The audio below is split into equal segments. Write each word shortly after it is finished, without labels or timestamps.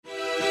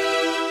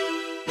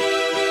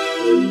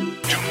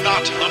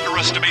not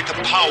underestimate the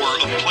power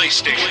of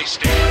PlayStation.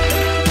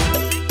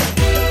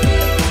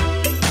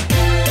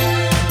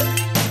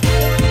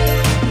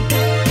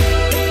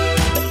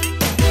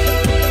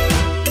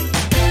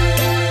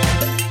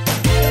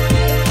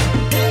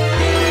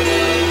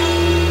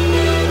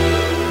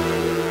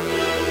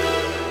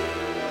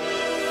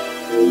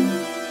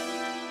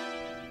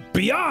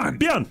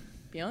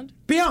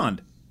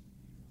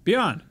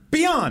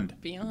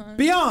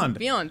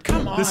 Beyond.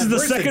 Come on. This is the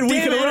second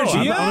week in a row.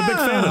 I'm a big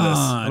fan of this.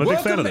 I'm a big fan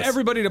of Welcome this.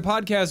 everybody to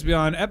Podcast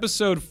Beyond,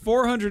 episode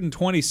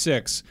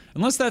 426.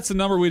 Unless that's the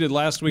number we did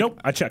last week. Nope,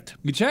 I checked.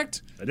 You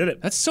checked? I did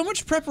it. That's so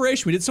much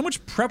preparation. We did so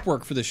much prep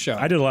work for this show.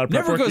 I did a lot of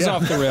prep Never work, goes yeah.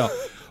 off the rail.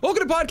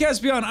 Welcome to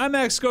Podcast Beyond. I'm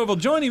Max Scoville.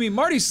 Joining me,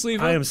 Marty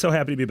Sleva. I am so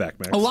happy to be back,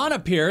 Max.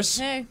 Alana Pierce.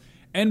 Hey.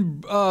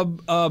 And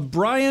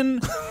Brian,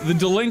 the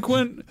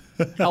delinquent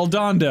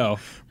Aldondo.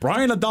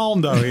 Brian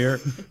Adaldo here.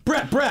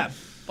 Brett.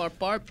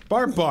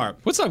 Barb.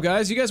 What's up,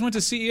 guys? You guys went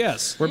to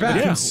CES. We're back. The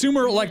Yeah.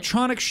 Consumer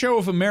Electronics Show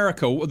of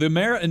America,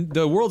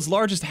 the world's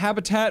largest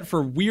habitat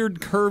for weird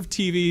curved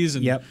TVs.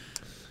 And Yep.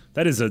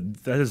 That is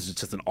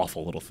just an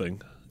awful little thing.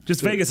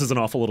 Just Vegas is an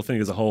awful little thing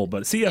as a whole,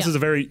 but CES is a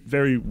very,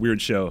 very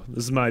weird show.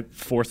 This is my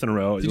fourth in a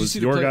row. It you was see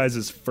the your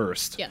guys'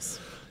 first. Yes.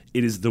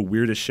 It is the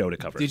weirdest show to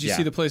cover. Did you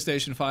see the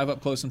PlayStation 5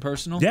 up close and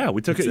personal? Yeah,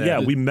 we took it. Yeah,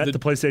 we met the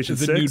PlayStation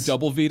 6. The new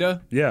double Vita.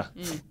 Yeah.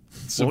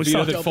 So Well, we Vita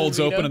saw that Double folds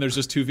Vita. open and there's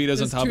just two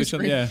Vitas on top of each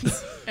other. Yeah.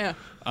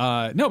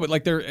 Yeah. No, but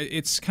like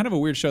it's kind of a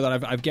weird show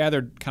that I've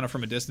gathered kind of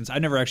from a distance.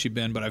 I've never actually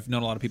been, but I've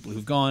known a lot of people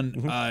who've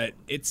gone.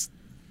 It's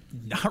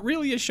not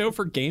really a show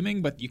for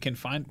gaming, but you can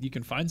find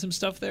some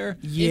stuff there.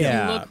 If you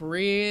Yeah. look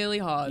really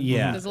hard.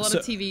 Yeah. There's a lot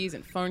of TVs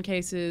and phone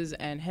cases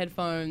and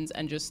headphones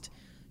and just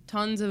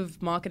tons of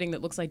marketing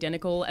that looks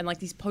identical and like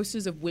these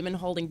posters of women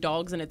holding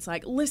dogs and it's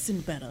like, listen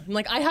better. I'm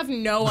like, I have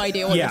no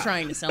idea what Yeah. you're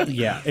trying to sell me.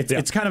 Yeah,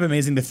 it's kind of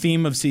amazing. The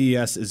theme of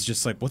CES is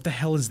just like, what the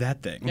hell is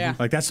that thing? Yeah.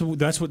 Like that's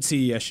what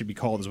CES should be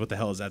called, is what the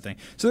hell is that thing?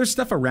 So there's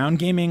stuff around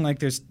gaming, like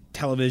there's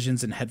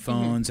televisions and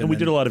headphones, And we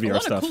did a lot of A VR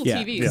lot stuff. of cool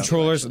yeah, TVs.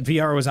 controllers. Actually.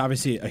 VR was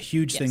obviously a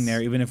huge thing Yes.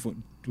 there, even if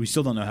we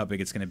still don't know how big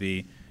it's going to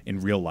be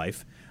in real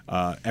life.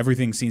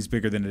 Everything seems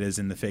bigger than it is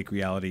in the fake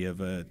reality of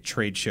a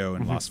trade show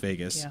in Las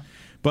Vegas. Yeah.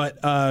 But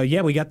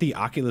we got the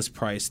Oculus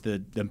price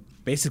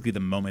basically the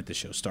moment the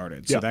show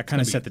started. So Yeah. that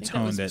kind of set the I think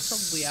tone that that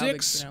was probably our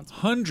biggest announcement.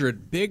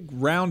 600 big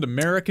round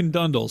American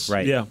dundles.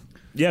 Right. Yeah.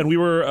 Yeah, and we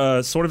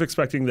were sort of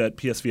expecting that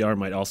PSVR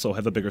might also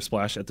have a bigger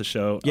splash at the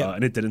show, Yeah.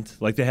 and it didn't.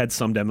 Like, they had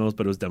some demos,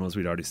 but it was demos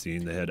we'd already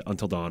seen. They had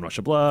Until Dawn, Rush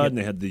of Blood, and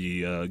they had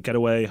the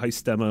Getaway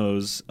heist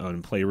demos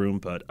on Playroom,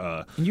 but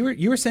And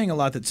you were saying a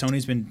lot that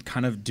Sony's been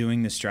kind of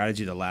doing this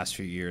strategy the last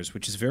few years,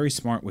 which is very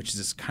smart, which is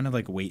just kind of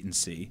like wait and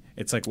see.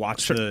 It's like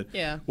watch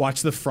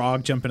the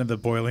frog jump into the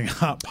boiling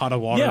hot pot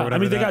of water. yeah, or whatever I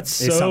mean, they that got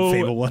Aesop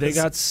Fable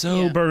was.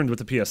 so burned with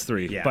the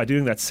PS3 Yeah. by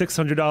doing that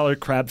 $600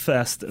 crab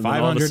fest. And then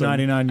all of a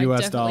sudden- $599 I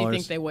US definitely dollars.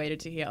 think they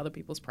waited to hear other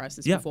people's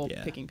prices Yeah. before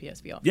Yeah. picking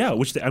PSVR. Yeah,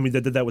 which they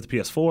did that with the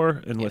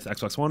PS4 and with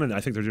Xbox One, and I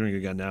think they're doing it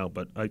again now.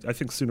 But I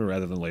think sooner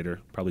rather than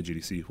later, probably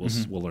GDC,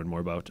 we'll learn more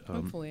about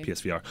Hopefully.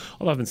 PSVR.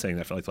 Although I've been saying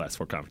that for like the last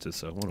 4 conferences,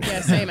 so Yeah,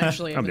 same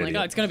actually. I'm I'm an like,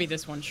 idiot. oh, it's going to be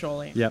this one,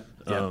 surely. Yep.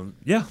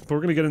 Yeah, but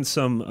we're gonna get in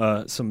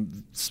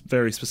some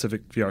very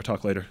specific VR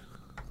talk later.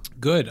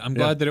 Good. I'm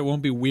glad that it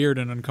won't be weird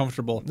and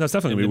uncomfortable. No, it's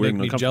definitely and gonna be to weird make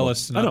and me uncomfortable.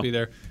 jealous to I not know. be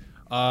there.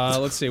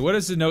 Let's see. What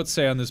does the note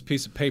say on this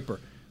piece of paper?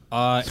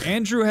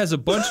 Andrew has a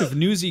bunch of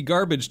newsy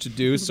garbage to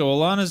do, so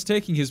Alana's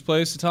taking his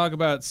place to talk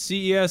about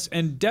CES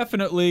and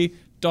definitely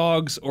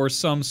dogs or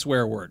some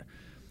swear word.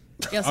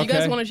 Yeah, so you Okay.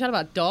 guys want to chat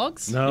about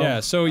dogs? No. Yeah,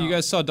 so you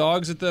guys saw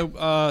dogs at the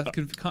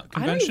convention?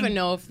 I don't even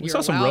know if you're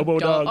saw some allowed robo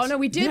dog. dogs. Oh no,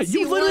 we did Yeah, see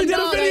you literally one did a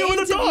dog. video I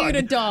with a dog. interviewed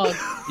a dog. You I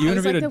was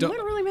interviewed like, a there dog?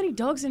 weren't really many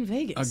dogs in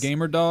Vegas. A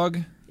gamer dog?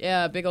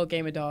 Yeah, a big old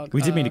gamer dog.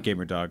 We did meet a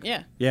gamer dog.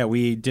 yeah. Yeah,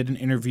 we did an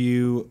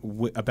interview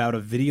about a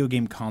video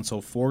game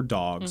console for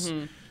dogs,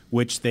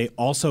 which they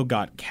also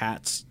got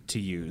cats to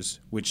use,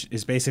 which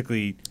is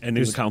basically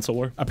Ending the console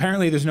war.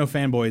 Apparently, there's no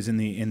fanboys in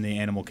the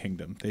animal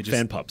kingdom. They just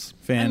Fan pups.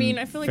 Fan, I mean,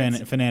 I feel like fan,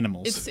 it's- fan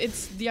animals.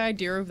 It's the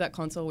idea of that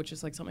console, which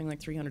is like something like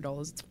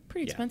 $300. It's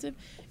pretty expensive.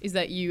 Is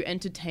that you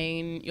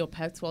entertain your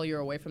pets while you're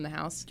away from the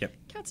house? Yep.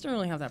 Cats don't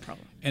really have that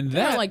problem. And They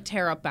don't that like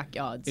tear up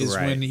backyards. is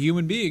Right. when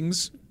human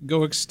beings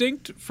go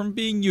extinct from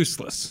being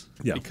useless.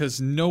 Yeah. Because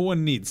no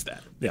one needs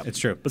that. Yeah, It's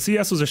true. But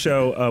CES was a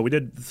show. We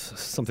did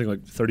something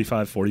like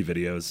 35, 40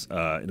 videos.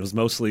 And it was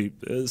mostly,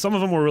 some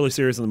of them were really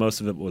serious, and most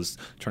of it was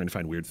trying to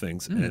find weird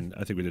things. And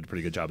I think we did a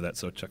pretty good job of that.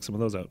 So check some of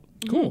those out.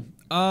 Cool.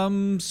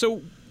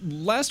 So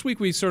last week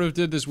we sort of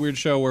did this weird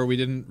show where we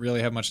didn't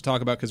really have much to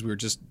talk about because we were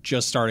just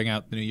starting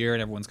out the new year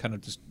and everyone's kind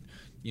of just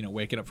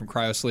waking up from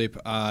cryo sleep.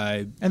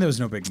 And there was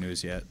no big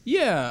news yet.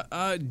 Yeah.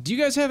 Do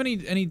you guys have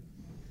any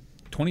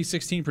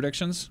 2016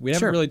 predictions? We haven't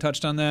Sure. really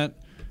touched on that.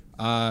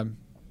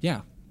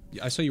 Yeah.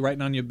 I saw you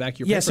writing on your back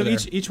your Yeah, paper so there.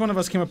 each one of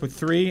us came up with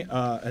three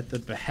at the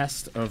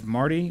behest of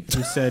Marty,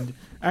 who said,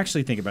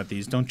 actually think about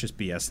these. Don't just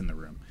BS in the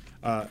room.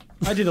 I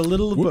did a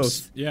little of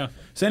Whoops. both. Yeah.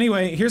 So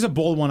anyway, here's a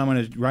bold one I'm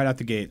going to right out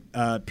the gate.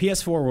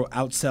 PS4 will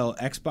outsell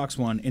Xbox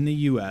One in the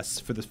U.S.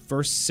 for the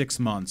first 6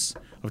 months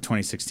of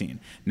 2016.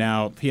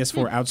 Now,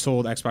 PS4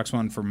 outsold Xbox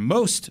One for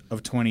most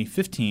of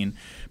 2015,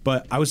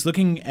 but I was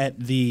looking at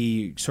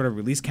the sort of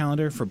release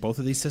calendar for both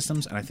of these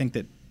systems, and I think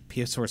that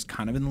PS4 is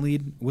kind of in the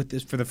lead with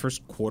this for the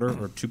first quarter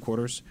or 2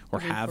 quarters or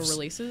halves. For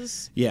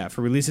releases? Yeah,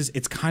 for releases.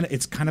 It's kind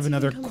of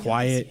another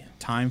quiet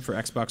time for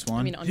Xbox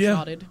One. I mean,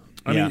 Uncharted.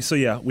 I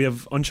mean, we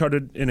have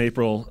Uncharted in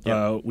April.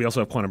 We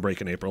also have Quantum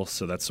Break in April,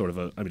 so that's sort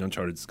of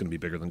Uncharted's going to be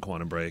bigger than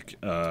Quantum Break.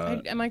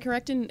 Am I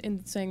correct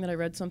in saying that I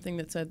read something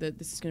that said that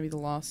this is going to be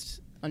the last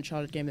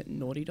Uncharted game that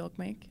Naughty Dog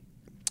make?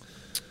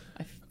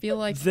 I feel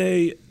like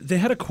they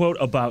had a quote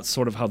about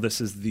sort of how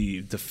this is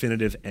the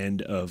definitive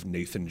end of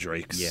Nathan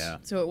Drake's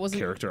so it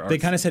wasn't character arc. They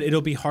kind of said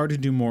it'll be hard to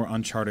do more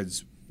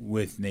Uncharted's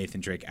with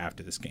Nathan Drake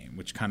after this game,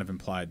 which kind of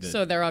implied that.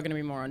 So there are going to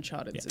be more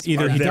Uncharted.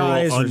 Either he there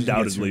dies will or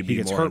undoubtedly he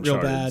gets be more hurt real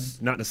bad.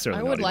 Uncharted's. Not necessarily.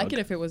 I would Naughty like Dog. it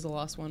if it was the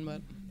last one,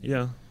 but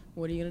Yeah.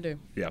 what are you going to do?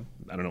 Yeah.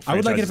 I don't know. I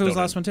would like it if it was franchises the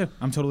last don't one too.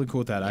 I'm totally cool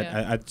with that.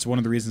 Yeah. It's one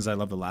of the reasons I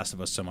love The Last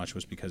of Us so much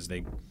was because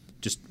they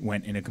just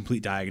went in a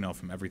complete diagonal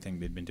from everything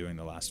they'd been doing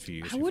the last few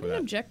years. I wouldn't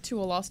object to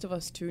a Last of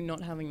Us 2 not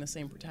having the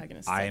same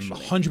protagonist. I am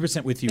actually.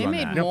 100% with you They on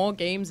made that. more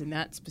games in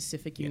that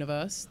specific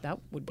universe. That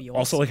would be awesome.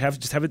 Also, like have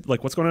it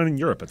like what's going on in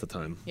Europe at the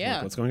time. Yeah.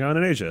 Like, what's going on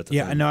in Asia at the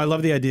Yeah, time. no, I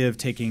love the idea of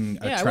taking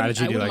a I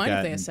tragedy wouldn't like mind that.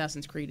 if they and-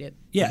 Assassin's Creed it.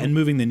 Yeah, and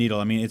moving the needle.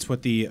 I mean, it's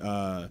what the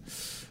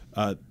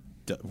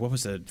what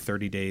was the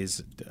 30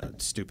 days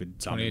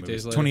stupid zombie 28 movies?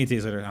 days later. 28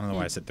 days later. I don't know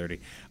why I said 30.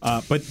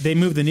 But they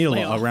moved the needle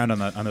around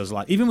on those a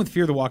lot. Even with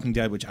Fear the Walking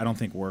Dead, which I don't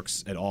think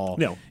works at all.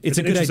 No, it's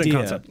a an good interesting idea.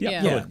 concept.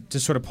 Yeah. Yeah, to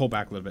sort of pull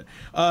back a little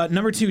bit.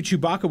 Number 2,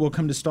 Chewbacca will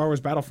come to Star Wars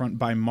Battlefront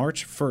by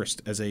March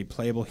 1st as a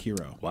playable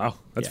hero. Wow,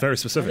 that's Yeah. very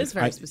specific. That is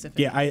very specific.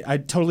 Yeah, I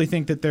totally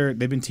think that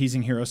they've been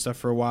teasing hero stuff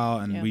for a while,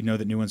 and Yeah. we know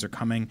that new ones are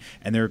coming.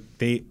 And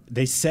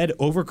they said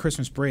over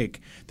Christmas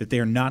break that they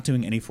are not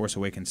doing any Force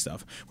Awakens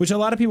stuff, which a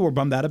lot of people were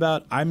bummed out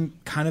about. I'm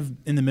kind of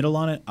in the middle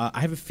on it.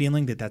 I have a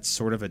feeling that that's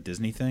sort of a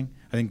Disney thing.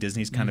 I think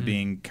Disney's kind of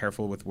being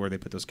careful with where they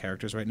put those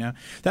characters right now.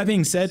 That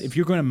being said, if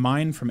you're going to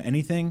mine from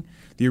anything,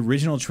 the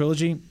original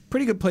trilogy,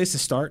 pretty good place to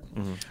start.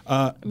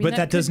 I mean, But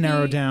that does could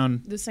narrow be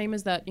down the same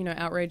as that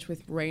outrage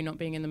with Rey not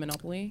being in the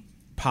Monopoly.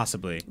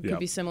 possibly. Could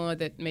be similar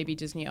that maybe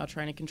Disney are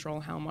trying to control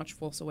how much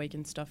Force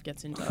Awakens stuff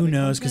gets into. Who other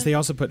knows? Because content. they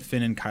also put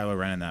Finn and Kylo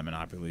Ren in that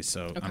Monopoly.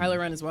 So Kylo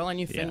Ren as well. I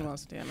knew Finn yeah.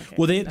 was. Damn. Okay.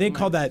 Well, they never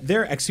called mind. that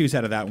their excuse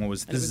out of that one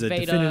was And this it is was a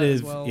Vader definitive.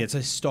 as well. Yeah, it's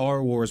a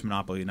Star Wars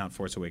monopoly, not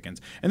Force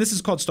Awakens, and this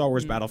is called Star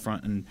Wars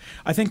Battlefront. And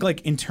I think like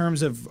in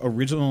terms of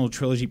original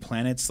trilogy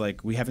planets,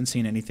 like we haven't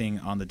seen anything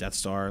on the Death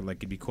Star. Like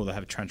it'd be cool to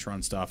have trench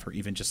run stuff, or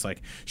even just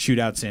like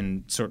shootouts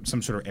in some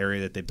sort of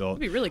area that they built.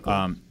 That'd be really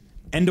cool.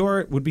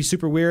 Endor would be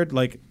super weird,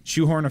 like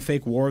shoehorn a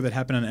fake war that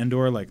happened on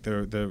Endor, like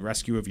the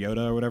rescue of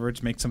Yoda or whatever,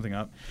 to make something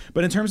up.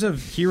 But in terms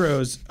of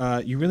heroes,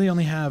 you really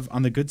only have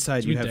on the good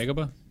side. You You have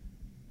Dagobah?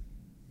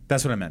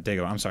 That's what I meant,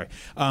 Dago. I'm sorry.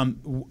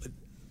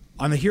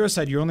 On the hero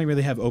side, you only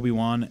really have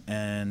Obi-Wan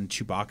and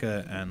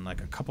Chewbacca and like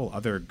a couple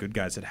other good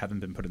guys that haven't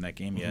been put in that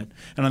game yet.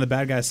 And on the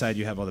bad guy side,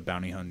 you have all the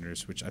bounty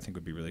hunters, which I think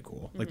would be really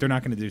cool. Like they're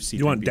not going to do C3PO.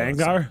 You want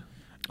Dangar?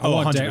 Oh,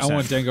 I want 100%.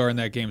 Dengar in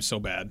that game so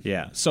bad.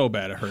 Yeah. So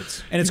bad it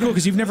hurts. And it's cool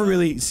because you've never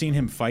really seen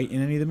him fight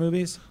in any of the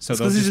movies, so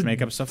they'll just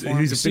make up stuff for him.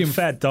 He's a see big, him-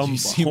 fat, dumb, you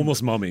see him-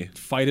 homeless mummy.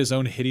 Fight his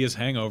own hideous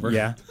hangover.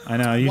 Yeah, I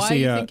know. You Why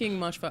see, are you thinking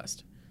March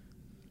 1st?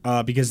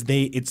 Because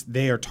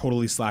they are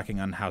totally slacking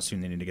on how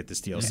soon they need to get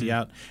this DLC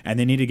out, and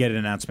they need to get an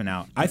announcement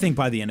out. I think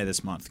by the end of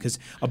this month, because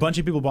a bunch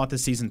of people bought the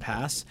season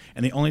pass,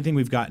 and the only thing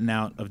we've gotten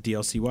out of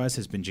DLC wise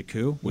has been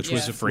Jakku, which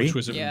was Yeah. free. Which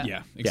was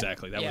Yeah.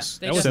 exactly. That Yeah. was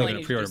They that wasn't definitely even a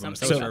need to pre-order do bonus.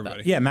 That something was for about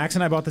everybody. Yeah, Max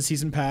and I bought the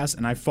season pass,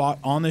 and I fought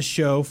on the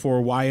show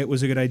for why it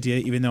was a good idea,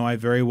 even though I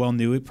very well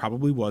knew it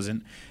probably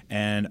wasn't.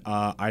 And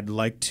I'd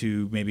like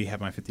to maybe have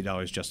my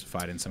 $50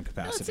 justified in some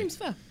capacity. That seems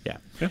fair.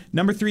 Yeah.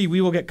 Number 3,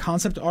 we will get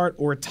concept art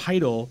or a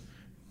title,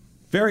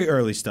 very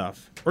early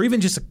stuff, or even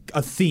just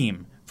a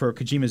theme for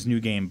Kojima's new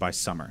game by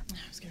summer.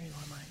 It's gonna be a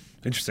lot of money.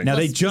 Interesting. Now,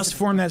 they Plus- just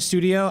formed that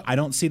studio. I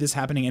don't see this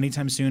happening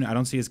anytime soon. I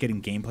don't see us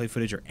getting gameplay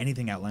footage or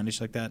anything outlandish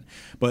like that.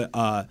 But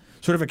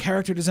sort of a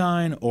character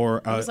design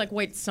or... I was like,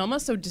 wait, summer?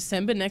 So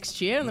December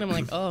next year? And then I'm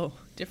like, oh,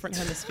 different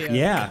hemisphere.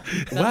 yeah.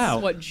 That's, Wow.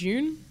 What,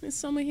 June is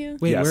summer here?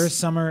 Wait, Yes. where's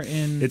summer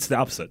in... It's the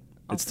opposite.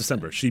 It's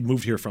December. She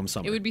moved here from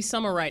summer. It would be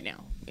summer right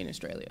now in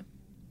Australia.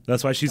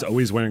 That's why she's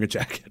always wearing a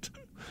jacket.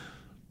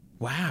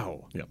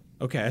 Wow. Yep.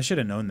 Okay, I should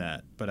have known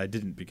that, but I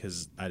didn't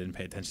because I didn't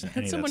pay attention to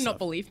Had any of that someone stuff. not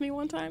believe me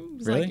one time? It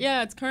was Really? like,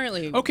 yeah, it's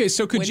currently Okay,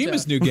 so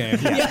Kojima's winter. new game.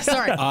 Yeah,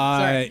 sorry.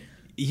 Sorry.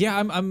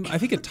 Yeah, I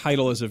think a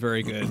title is a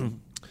very good,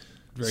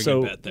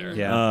 good bet there.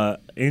 Yeah.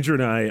 Andrew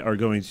and I are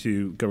going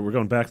to go. We're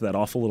going back to that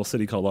awful little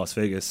city called Las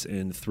Vegas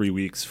in 3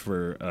 weeks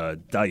for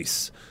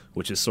DICE,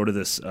 which is sort of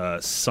this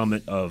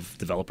summit of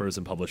developers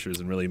and publishers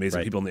and really amazing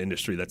Right. people in the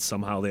industry that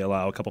somehow they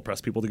allow a couple press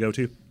people to go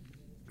to.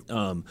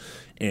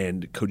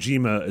 And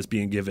Kojima is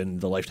being given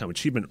the Lifetime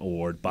Achievement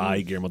Award by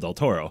Guillermo del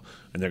Toro,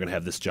 and they're going to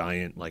have this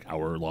giant, like,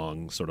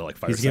 hour-long sort of like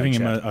fireside He's giving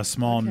him chat. a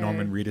small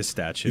Norman Reedus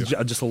statue. He's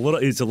just a little.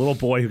 He's a little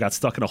boy who got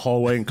stuck in a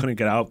hallway and couldn't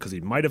get out because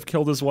he might have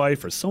killed his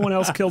wife or someone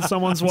else killed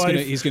someone's wife.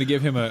 He's going to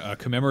give him a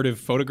commemorative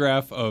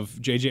photograph of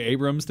J.J.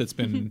 Abrams that's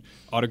been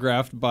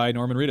autographed by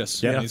Norman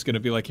Reedus. Yeah. And he's going to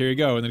be like, here you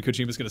go. And then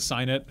Kojima's going to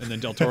sign it. And then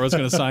Del Toro's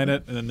going to sign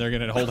it. And then they're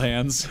going to hold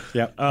hands.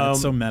 Yep.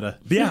 That's so meta.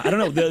 But yeah, I don't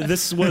know.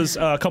 This was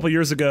a couple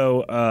years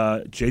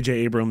ago. J.J.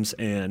 Abrams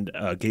and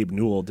Gabe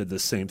Newell did the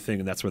same thing,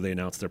 and that's where they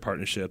announced their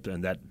partnership.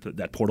 And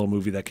that Portal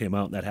movie that came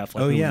out, that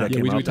Half-Life movie that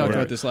came out. we talked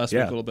about this last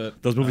week a little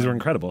bit. Those movies were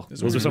incredible.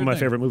 Those are some of my thing.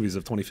 favorite movies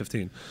of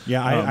 2015.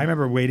 Yeah, I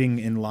remember waiting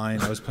in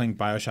line. I was playing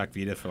Bioshock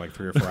Vita for like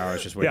 3 or 4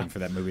 hours just waiting Yeah. for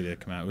that movie to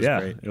come out. It was Yeah,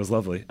 great. it was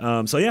lovely.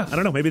 So yeah, I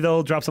don't know. Maybe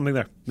they'll drop something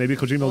there. Maybe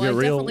Kojima will Well, get I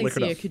real definitely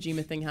liquored see up. a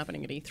Kojima thing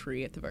happening at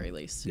E3 at the very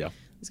least. Yeah.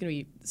 There's going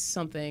to be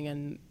something,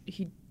 and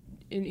he,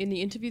 in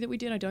the interview that we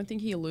did, I don't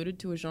think he alluded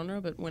to a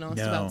genre, but when asked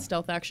No. about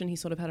stealth action, he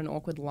sort of had an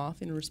awkward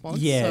laugh in response.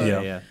 Yeah,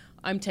 so yeah.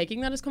 I'm taking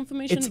that as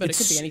confirmation, It's- but it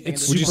could be it's- anything.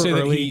 it's at this Would you point.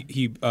 say early. that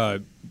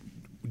he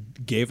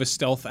gave a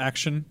stealth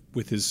action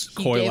with his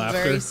He coy gave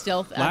laughter? very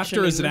stealth action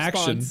Laughter is in an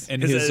action, response.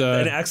 and Is his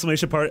an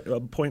exclamation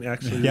point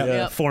actually Yep.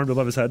 Yep. formed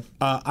above his head?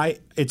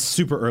 It's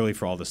super early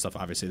for all this stuff.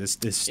 Obviously, this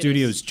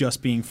studio is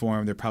just being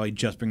formed. They're probably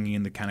just bringing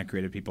in the kind of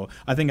creative people.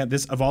 I think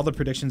of all the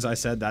predictions I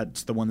said,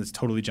 that's the one that's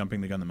totally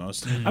jumping the gun the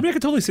most. I mean, I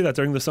could totally see that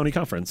during the Sony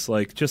conference.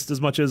 Like, just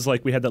as much as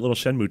like we had that little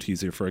Shenmue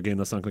teaser for a game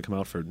that's not going to come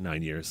out for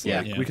 9 years. Yeah.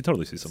 Like, Yeah. we could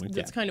totally see something.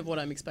 That's kind of what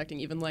I'm expecting.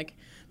 Even like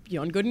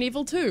Beyond Good and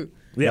Evil 2.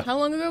 Yeah. How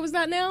long ago was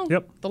that now?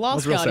 Yep. The That Last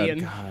was real sad. Guardian.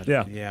 God,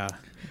 Yeah. yeah.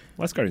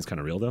 Last Guardian's kind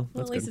of real though. Well,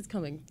 That's at least good. it's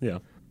coming. Yeah.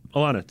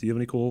 Alana, do you have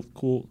any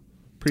cool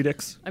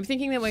predicts? I'm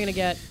thinking that we're going to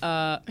get.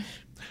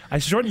 I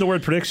shortened the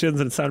word predictions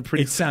and it sounded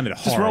pretty. It sounded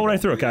Just roll horrible.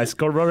 right through it, guys.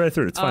 Go roll right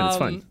through it. It's fine. It's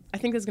fine. I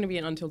think there's going to be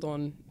an Until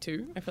Dawn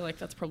 2. I feel like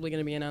that's probably going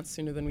to be announced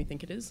sooner than we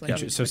think it is. Like, I'm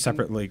So expecting-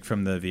 separately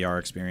from the VR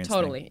experience. thing?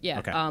 Totally, yeah.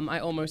 Okay. I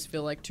almost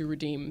feel like to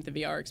redeem the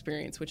VR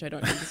experience, which I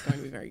don't think is going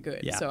to be very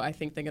good. Yeah. So I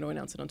think they're going to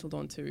announce it Until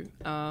Dawn 2.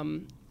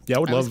 Yeah, I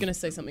would I was love. going to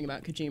say something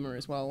about Kojima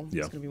as well. Yeah.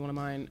 It's going to be one of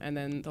mine. And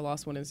then the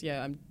last one is,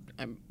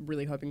 I'm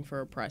really hoping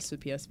for a price for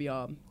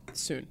PSVR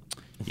soon.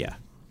 Yeah.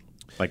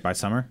 Like by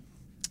summer?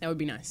 That would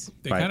be nice.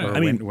 they By, kind or of. I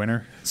mean-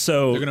 winter?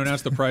 So They're going to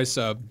announce the price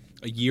a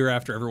year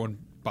after everyone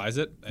buys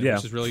it, Yeah.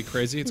 which is really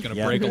crazy. It's going to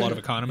Yeah. break a lot of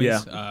economies. Yeah.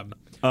 so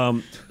yeah,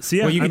 Well,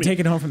 you I can mean, take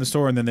it home from the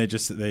store and then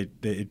it's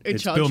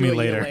charge bill you me a year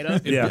later.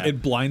 later. Yeah.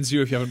 It blinds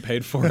you if you haven't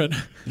paid for it.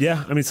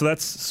 Yeah, I mean, so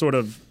that's sort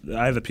of.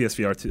 I have the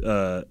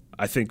PSVR.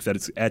 I think that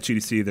it's at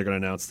GDC. They're going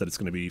to announce that it's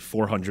going to be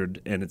 $400,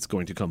 and it's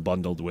going to come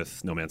bundled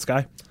with No Man's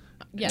Sky.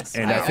 Yes.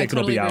 And I think totally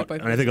it'll be agree out. with both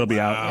And I think it'll be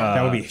out.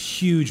 That would be a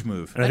huge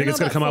move. And I think don't it's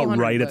know going to come about out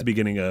 400, right at but- the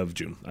beginning of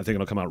June. I think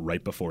it'll come out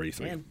right before E3.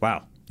 Man.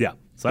 Wow. Yeah.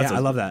 So that's Yeah, I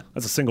love that.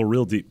 That's a single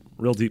real deep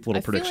little I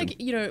prediction.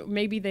 feel like,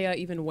 maybe they are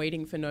even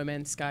waiting for No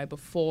Man's Sky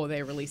before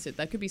they release it.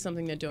 That could be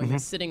something they're doing. They're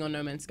sitting on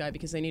No Man's Sky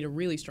because they need a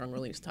really strong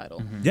release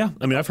title. Yeah,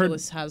 I mean, I've heard.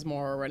 Oculus has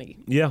more already.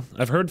 Yeah,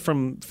 I've heard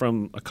from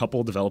a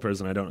couple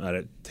developers, and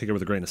I take it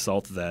with a grain of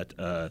salt that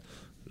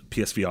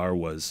PSVR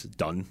was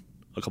done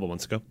a couple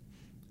months ago,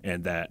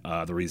 and that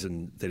the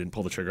reason they didn't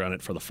pull the trigger on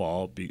it for the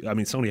fall. I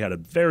mean, Sony had a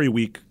very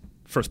weak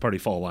first-party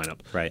fall lineup,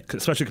 Right.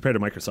 Especially compared to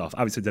Microsoft.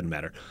 Obviously, it didn't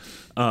matter,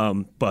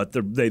 but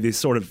they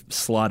sort of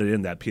slotted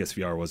in that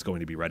PSVR was going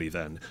to be ready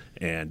then,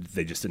 and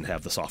they just didn't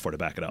have the software to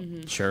back it up.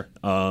 Sure.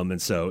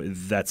 And so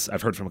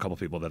I've heard from a couple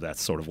people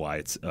that's sort of why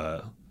it's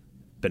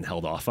been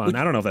held off on.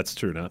 I don't know if that's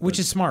true or not. Which but-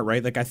 is smart,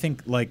 right? Like I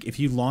think like if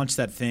you launch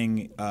that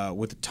thing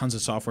with tons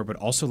of software, but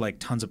also like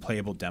tons of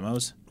playable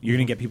demos, you're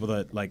gonna get people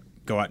to like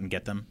go out and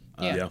get them.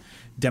 Yeah.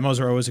 Demos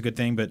are always a good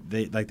thing, but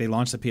they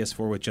launched the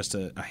PS4 with just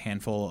a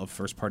handful of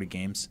first party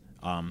games.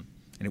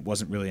 And it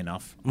wasn't really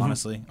enough,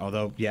 honestly.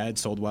 Although, yeah, it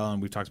sold well,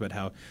 and we've talked about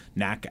how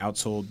Knack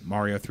outsold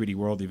Mario 3D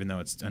World, even though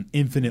it's an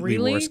infinitely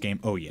Really? worse game.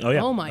 Oh yeah. Oh,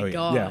 yeah. Oh my Oh, yeah.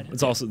 god. Yeah,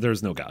 it's also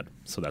there's no God,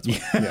 so that's why.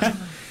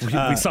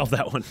 Yeah. we solved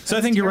that one. So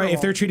I think you're right. If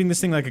terrible. they're treating this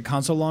thing like a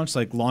console launch,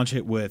 like launch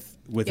it with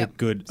Yep, a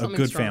good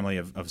something strong. family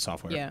of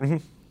software. Yeah.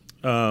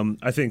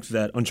 I think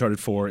that Uncharted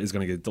 4 is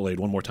going to get delayed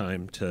one more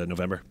time to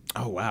November.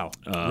 Oh wow.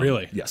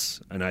 Really?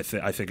 Yes, and I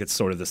think it's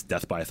sort of this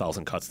death by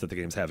 1,000 cuts that the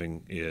game's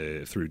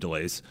having through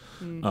delays.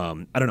 I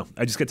don't know.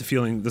 I just get the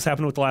feeling this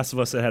happened with The Last of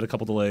Us. It had a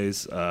couple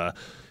delays,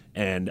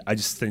 and I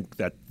just think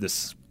that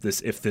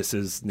if this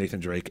is Nathan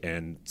Drake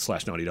and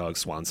 / Naughty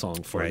Dog's swan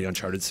song for the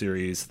Uncharted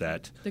series,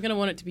 that They're going to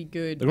want it to be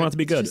good. They want it to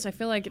be but it's good. Just, I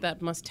feel like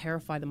that must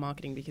terrify the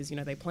marketing because,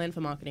 they plan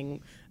for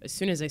marketing as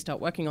soon as they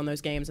start working on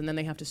those games, and then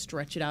they have to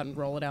stretch it out and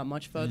roll it out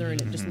much further,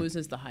 and it just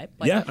loses the hype.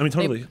 Yeah, I mean,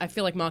 totally. I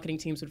feel like marketing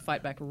teams would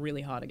fight back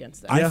really hard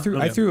against that. I Yeah,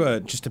 threw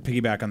okay. just to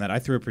piggyback on that. I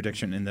threw a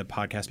prediction in the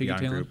podcast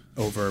Beyond Piggytail group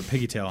over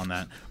Piggytail on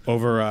that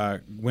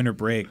over winter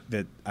break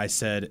that I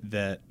said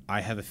that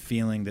I have a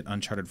feeling that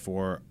Uncharted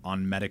 4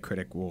 on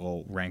Metacritic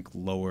will rank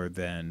lower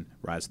than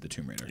Rise of the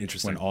Tomb Raider.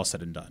 Interesting. When all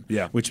said and done.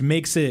 Yeah. Which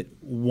makes it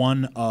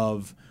one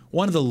of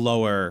the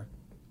lower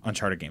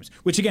Uncharted games,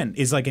 which again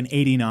is like an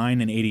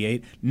 89 and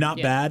 88, not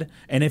Yeah. bad.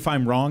 And if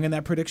I'm wrong in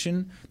that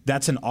prediction,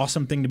 that's an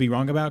awesome thing to be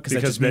wrong about because that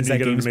Because just means then that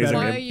you get an game's amazing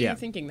better. Why game. are you Yeah.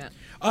 thinking that?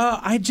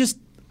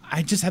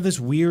 I just have this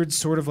weird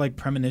sort of like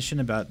premonition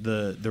about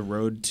the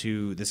road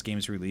to this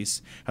game's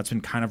release. How it's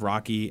been kind of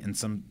rocky, and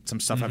some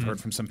stuff I've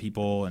heard from some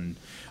people, and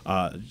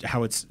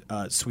how it's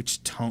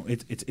switched tone.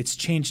 It's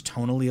changed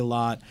tonally a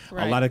lot.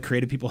 Right. A lot of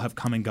creative people have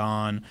come and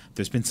gone.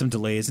 There's been some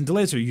delays, and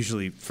delays are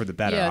usually for the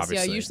better. Yes,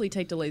 obviously, I usually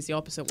take delays the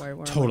opposite way. Where I'm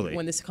like, Totally.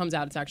 when this comes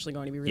out, it's actually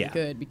going to be really Yeah.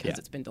 good because Yeah.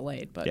 it's been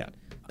delayed. But Yeah.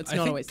 it's I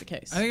not think- always the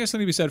case. I think there's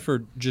something to be said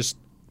for just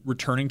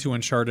returning to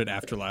Uncharted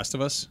after Last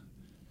of Us.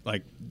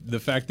 Like the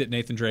fact that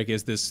Nathan Drake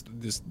is this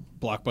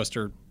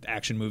blockbuster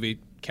action movie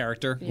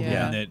character,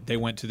 Yeah. and that they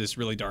went to this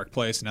really dark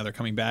place, and now they're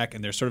coming back,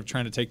 and they're sort of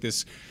trying to take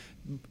this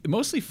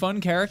mostly fun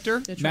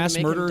character, They're trying mass to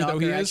make him murderer though darker,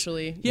 he is.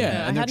 actually. Yeah, I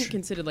and they're hadn't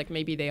considered like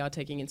maybe they are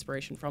taking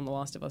inspiration from The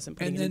Last of Us and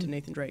putting And it into then-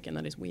 Nathan Drake, and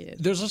that is weird.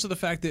 There's also the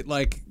fact that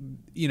like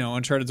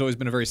Uncharted's always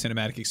been a very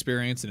cinematic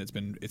experience, and it's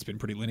been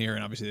pretty linear,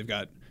 and obviously they've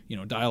got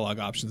dialogue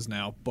options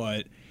now.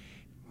 But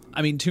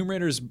I mean, Tomb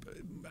Raider's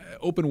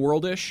open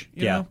world-ish,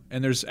 you Yeah. know,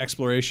 and there's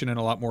exploration and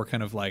a lot more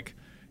kind of like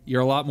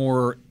you're a lot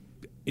more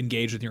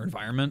engaged with your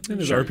environment.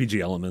 There's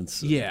RPG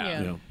elements. Yeah. Yeah.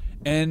 You know.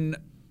 And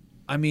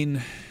I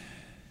mean,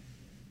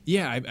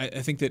 yeah,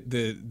 I think that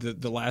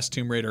the last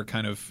Tomb Raider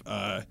kind of,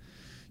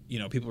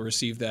 people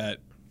received that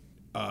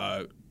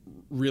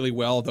really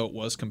well, though it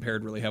was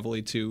compared really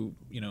heavily to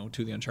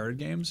the Uncharted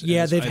games.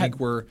 Yeah, And they've I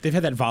think they've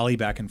had that volley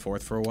back and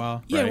forth for a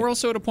while. yeah, right? we're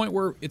also at a point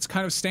where it's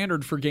kind of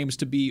standard for games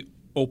to be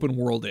open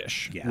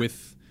world-ish Yeah.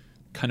 with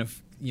kind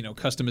of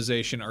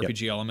customization,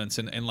 RPG elements,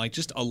 and like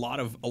just a lot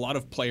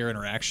of player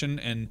interaction.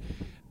 And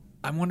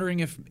I'm wondering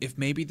if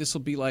maybe this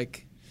will be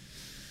like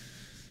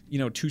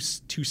too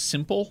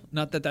simple.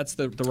 Not that that's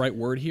the right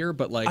word here,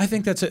 but like I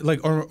think that's it, like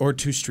or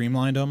too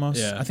streamlined almost.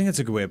 Yeah. I think that's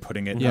a good way of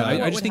putting it. Yeah, I I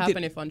what just would think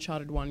happen that- if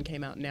Uncharted 1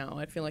 came out now?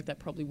 I feel like that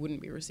probably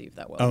wouldn't be received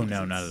that well. Oh because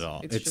no, not at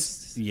all. It's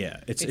just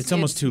It's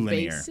almost too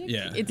linear. basic.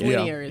 Yeah. It's Yeah.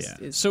 linear. Yeah.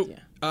 Is, So,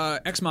 yeah.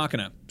 Ex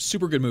Machina,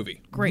 super good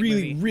movie. Great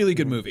really, movie. really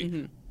good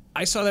movie.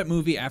 I saw that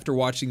movie after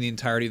watching the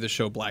entirety of the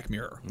show Black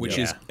Mirror, which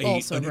Yeah. is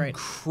Also an great.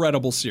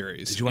 incredible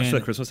series. Did you watch And,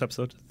 the Christmas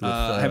episode? With,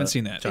 I haven't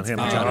seen that. John It's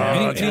Hammond. fine. John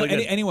Hammond. It's really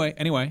good.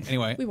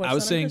 Anyway, We watched I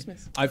was that on saying,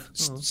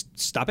 Christmas.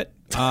 stop it.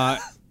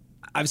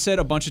 I've said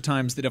a bunch of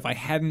times that if I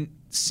hadn't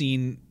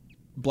seen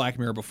Black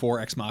Mirror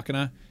before Ex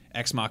Machina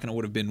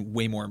would have been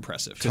way more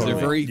impressive because they're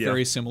very, Yeah.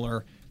 very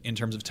similar in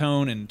terms of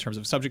tone and in terms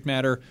of subject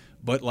matter.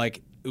 But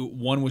like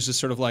one was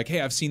just sort of like,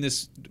 hey, I've seen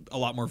this a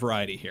lot more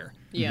variety here.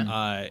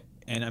 Yeah.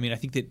 And I mean, I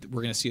think that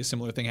we're going to see a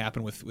similar thing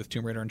happen with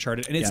Tomb Raider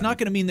Uncharted. And it's Yeah. not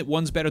going to mean that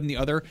one's better than the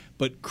other,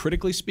 but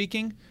critically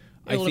speaking,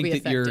 I It'll think be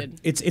that you're. affected.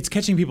 It's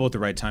catching people at the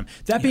right time.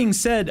 That being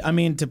said, I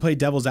mean, to play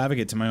devil's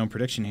advocate to my own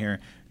prediction here,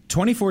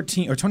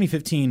 2014 or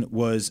 2015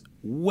 was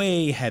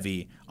way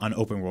heavy on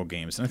open world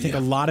games, and I think a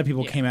lot of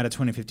people came out of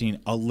 2015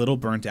 a little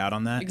burnt out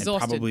on that,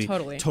 Exhausted, and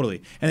probably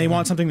totally. and they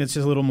want something that's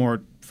just a little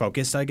more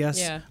focused, I guess.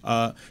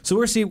 Yeah. So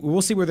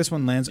we'll see where this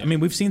one lands. I mean,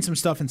 we've seen some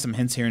stuff and some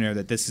hints here and there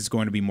that this is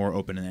going to be more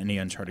open than any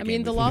Uncharted I game.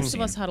 mean, The we've Last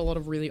seen. of Us had a lot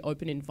of really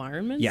open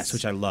environments. Yes,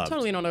 which I loved.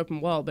 Totally not open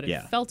world, but it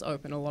Yeah. felt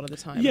open a lot of the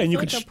time. Yeah, I and you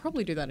feel could like sh- they'll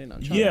probably do that in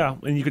Uncharted. Yeah,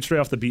 and you could stray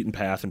off the beaten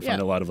path and find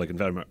Yeah. a lot of like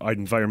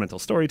environmental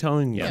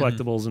storytelling,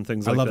 collectibles, and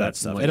things I like love that. that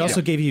stuff. And, It like,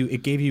 also gave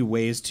you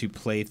ways to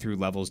play through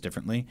levels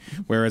differently,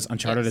 whereas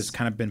Uncharted Yes. has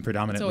kind of been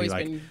predominantly always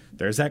like, been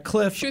there's that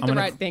cliff. shoot I'm the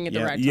gonna- right thing at the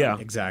yeah, right time. Yeah.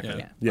 exactly.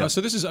 Yeah. Yeah.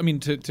 So this is, I mean,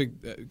 to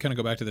kind of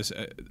go back to this,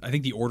 I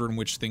think the order in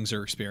which things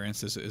are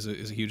experienced is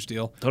a huge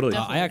deal. Totally.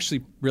 I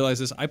actually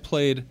realized this. I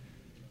played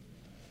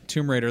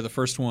Tomb Raider, the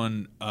first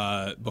one,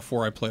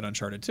 before I played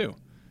Uncharted 2.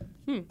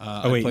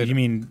 Oh wait, you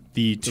mean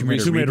the Tomb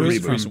Raider Tomb Raider reboot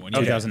reboot. from Recent one, yeah.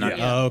 2009?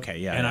 Yeah. Oh, okay,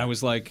 yeah. And yeah. I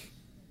was like,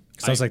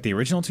 Sounds like the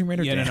original Tomb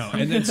Raider. yeah, no, Damn. no.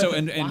 And then so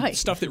and Why?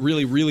 stuff that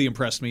really, really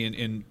impressed me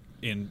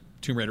in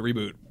Tomb Raider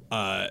reboot.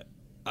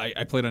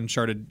 I played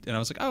Uncharted, and I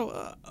was like,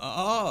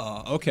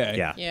 okay,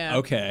 Yeah. Yeah.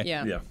 okay,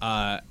 Yeah.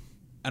 Yeah.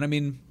 And I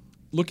mean,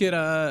 look at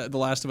The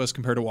Last of Us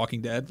compared to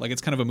Walking Dead. Like,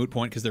 it's kind of a moot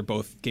point because they're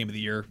both Game of the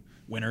Year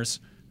winners.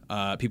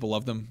 People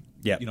love them.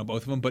 Yeah.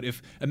 Both of them. But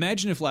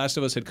imagine if Last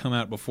of Us had come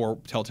out before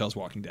Telltale's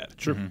Walking Dead.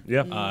 Sure.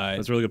 Yeah.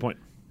 That's a really good point.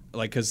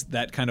 Like, because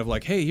that kind of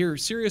like, hey, here,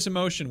 serious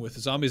emotion with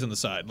zombies on the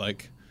side.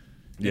 Like,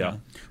 you Yeah.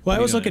 know, Well, I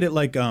always what look are at you it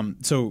like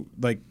so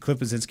like Cliff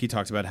Bleszinski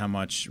talked about how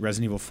much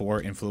Resident Evil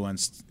 4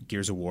 influenced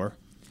Gears of War.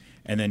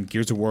 And then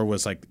Gears of War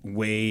was like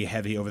way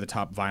heavy over the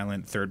top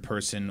violent third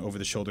person over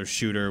the shoulder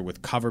shooter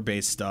with cover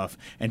based stuff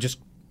and just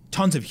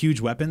tons of huge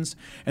weapons.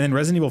 And then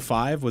Resident Evil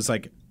 5 was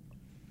like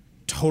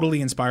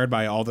totally inspired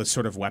by all the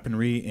sort of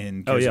weaponry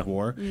in Gears yeah. of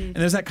War. And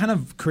there's that kind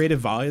of creative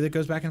volley that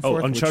goes back and Oh,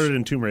 forth. which- Uncharted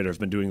and Tomb Raider have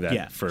been doing that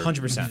Yeah, for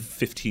 100%.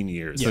 15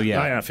 years. So,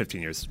 yeah. Not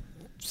 15 years.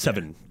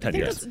 10 I think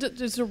years.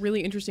 that's a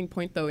really interesting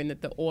point, though, in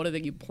that the order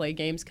that you play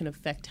games can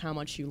affect how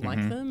much you like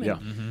them. And Yeah.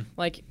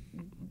 like,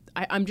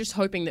 I'm just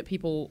hoping that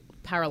people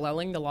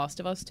paralleling The Last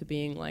of Us to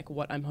being like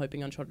what I'm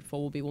hoping Uncharted 4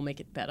 will be will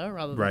make it better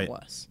rather than Right.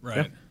 worse.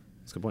 Right.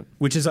 That's a good point.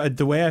 Which is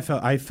the way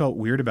I felt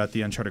weird about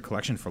the Uncharted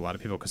collection for a lot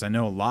of people, because I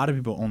know a lot of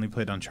people only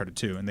played Uncharted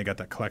 2 and they got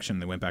that collection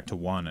and they went back to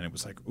 1 and it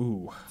was like,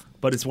 ooh.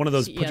 But it's one of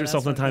those Yeah, put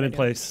yourself in that's the time not and a good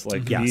place.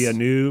 Like Yes. be a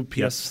new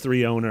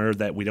PS3 owner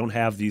that we don't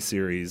have these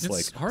series. It's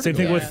Like hard same to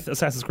thing do. with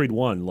Assassin's Creed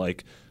 1.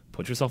 Like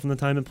put yourself in the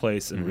time and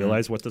place and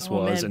realize what this Oh,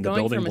 was man, and the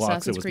going building from blocks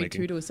it Assassin's was Creed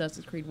making. 2 to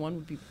Assassin's Creed 1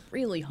 would be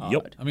really hard.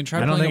 Yep. I mean, try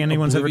I don't playing think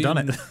anyone's ever done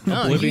Oblivion- it.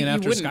 No, Oblivion you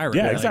after wouldn't. Skyrim.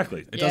 Yeah, Like,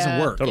 exactly. It doesn't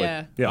Yeah, work. Totally.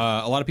 Yeah.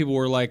 Yeah. A lot of people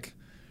were like,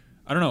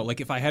 I don't know,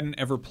 like if I hadn't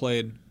ever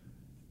played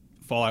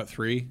Fallout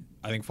 3,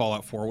 I think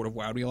Fallout 4 would have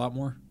wowed me a lot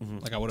more.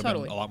 Like I would have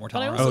Totally. been a lot more But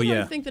I tolerant. also Oh, kind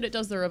yeah. of think that it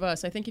does the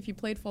reverse. I think if you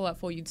played Fallout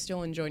 4, you'd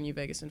still enjoy New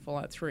Vegas and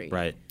Fallout 3.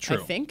 Right. True. I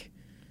think.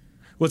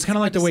 Well, it's kind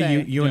of like hard to the way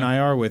say. you and Yeah. I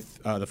are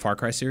with the Far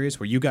Cry series,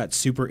 where you got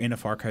super into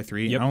Far Cry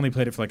 3. Yep. I only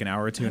played it for like an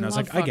hour or two, and I was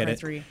love like, Far I get Cry it.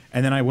 3.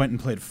 And then I went and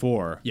played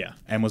 4. Yeah.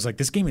 And was like,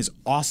 this game is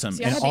awesome.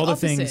 See, I and had all the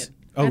the things. opposite.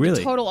 Oh, I had really?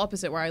 the total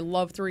opposite, where I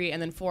love 3,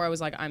 and then 4, I was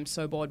like, I'm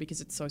so bored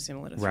because it's so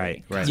similar to 3.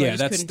 Right, right. So I Yeah,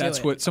 just couldn't do that's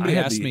it. what somebody I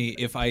had asked the- me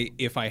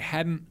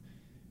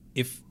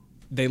if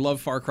they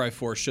love Far Cry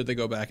 4, should they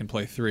go back and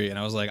play 3? And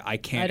I was like, I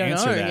can't I don't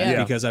answer know, that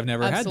yeah. because I've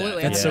never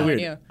Absolutely, had that. That's I so had no weird.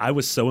 idea. I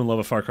was so in love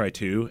with Far Cry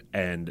 2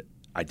 and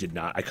I could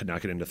not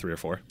get into 3 or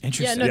 4. Yeah,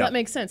 Interesting. no, Yeah. that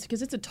makes sense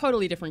because it's a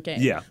totally different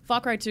game. Yeah.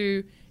 Far Cry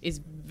 2 is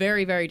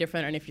very, very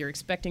different, and if you're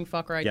expecting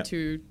Far Cry Yep.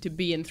 2 to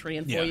be in 3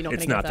 and 4, Yeah, you're not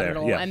it's going to not get that there, at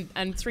all. yeah.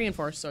 And 3 and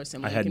 4 are so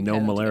similar. I You had compare no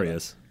them together.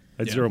 malarias.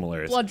 I had Yeah. zero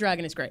malarias. Blood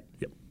Dragon is great.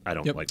 Yep. I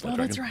don't Yep. like Blood Oh,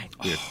 Dragon. that's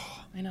right. Weird.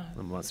 I know. I'm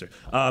a monster.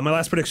 My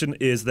last prediction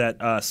is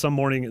that some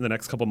morning in the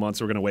next couple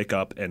months, we're going to wake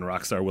up and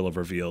Rockstar will have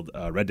revealed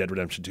Red Dead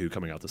Redemption 2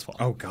 coming out this fall.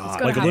 Oh, God.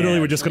 gotta Like happen. literally,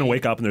 we're just going to Actually.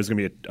 wake up and there's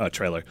going to be a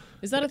trailer.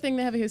 Is that a thing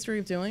they have a history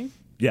of doing?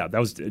 Yeah, that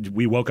was.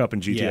 We woke up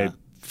and GTA Yeah.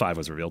 5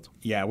 was revealed.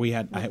 Yeah, we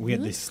had the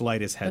really?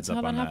 slightest heads That's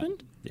up how on that that.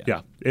 happened?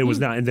 Yeah, it was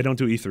not, and they don't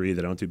do E3.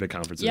 They don't do big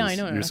conferences. Yeah, I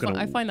know. We're just gonna,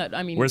 I find that.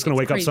 I mean, we're just going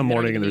to it's wake up crazy some they don't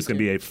morning even and there's need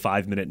going to be to. a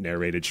 5-minute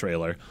narrated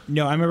trailer.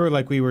 No, I remember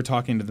like we were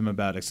talking to them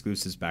about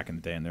exclusives back in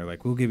the day, and they're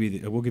like, "We'll give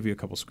you a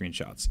couple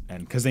screenshots,"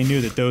 and because they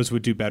knew that those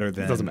would do better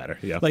than. Doesn't matter,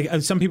 yeah.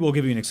 Like some people will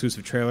give you an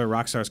exclusive trailer.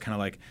 Rockstar's kind of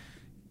like,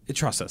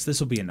 "Trust us, this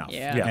will be enough."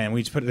 Yeah. Yeah. And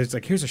we just put it's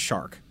like, "Here's a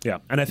shark." Yeah,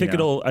 and I think You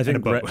know, it'll. I and a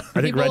think. boat. I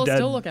think People Red will Dead.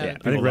 still look at it. I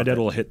People think Red love Dead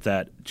it. will hit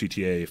that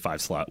GTA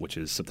 5 slot, which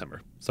is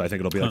September. So I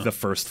think it'll be like the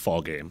first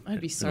fall game. I'd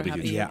be so It'll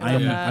happy. huge. Yeah, about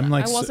I'm- that. I'm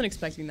like I so- wasn't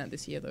expecting that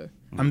this year though.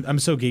 I'm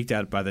so geeked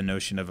out by the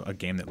notion of a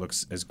game that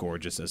looks as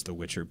gorgeous as The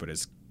Witcher, but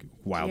is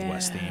Wild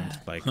West Yeah.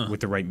 themed, like with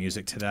the right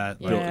music to that.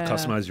 Like, Build- Yeah.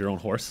 Customize your own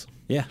horse.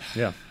 yeah.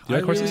 Yeah. Do you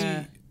like horses?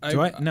 Yeah. Do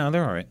I? No,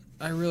 they're all right.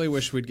 I really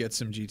wish we'd get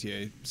some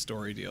GTA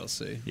story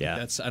DLC.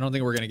 Yeah. I don't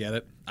think we're gonna get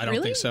it. I don't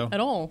Really? think so. At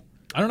all.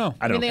 I don't know.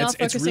 I don't I mean, they know. are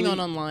It's focusing really- on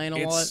online a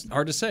It's lot.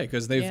 hard to say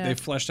because they've Yeah.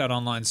 fleshed out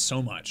online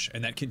so much,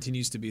 and that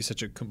continues to be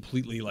such a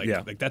completely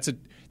Yeah.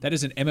 that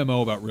is an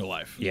MMO about real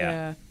life.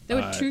 Yeah. There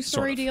were two sort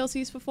story of.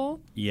 DLCs for 4.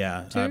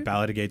 Yeah, Two?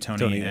 Ballad of Gay Tony,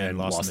 Tony and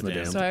Lost in the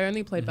Dam. So I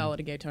only played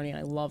Ballad of Gay Tony, and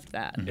I loved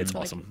that. It's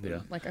Like- awesome, yeah.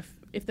 Like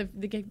if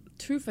they gave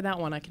 2 for that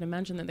one, I can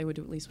imagine that they would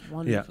do at least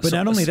 1. Yeah. for But So-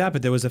 not only that,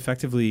 but there was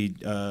effectively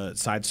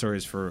side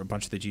stories for a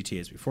bunch of the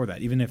GTAs before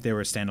that, even if they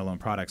were standalone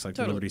products like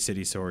the Totally. Liberty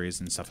City stories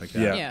and stuff like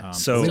that. Yeah. Yeah. So- we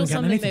Still haven't gotten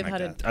something anything they've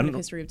like had that. a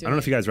history of I doing. don't know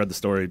if you guys read the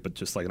story, but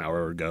just like an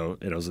hour ago,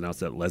 it was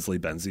announced that Leslie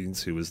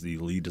Benzies, who was the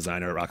lead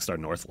designer at Rockstar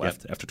North,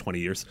 left after 20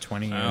 years.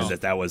 20 years.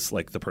 And that was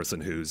like the person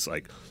whose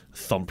like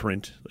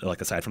thumbprint,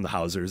 like aside from the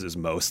Housers, is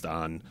most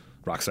on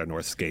Rockstar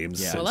North's games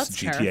Yeah. since Well, that's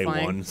GTA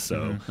terrifying. 1.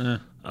 So,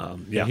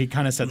 Yeah, he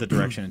kind of set the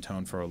direction and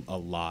tone for a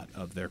lot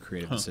of their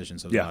creative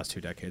decisions over Yeah. the last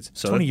 2 decades.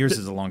 So 20 that- years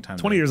is a long time.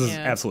 20 years is Yeah.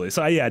 absolutely.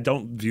 So, yeah,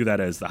 don't view that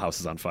as the house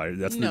is on fire.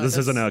 No, this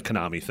isn't a that's-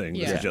 Konami thing.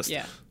 This Yeah, is just,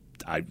 yeah.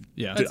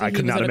 Yeah. That's- I he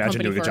could was not at a imagine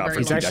company doing a for a job very for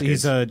He's 2 actually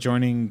decades.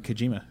 joining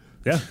Kojima.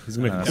 Yeah, he's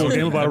going to make a cool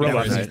game about a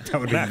robot. That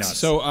would be Max. nuts.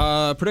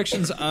 So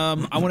predictions. I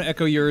want to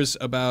echo yours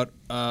about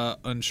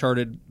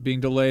Uncharted being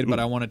delayed, but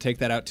I want to take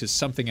that out to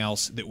something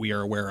else that we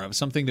are aware of,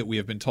 something that we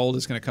have been told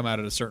is going to come out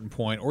at a certain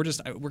point, or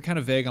just we're kind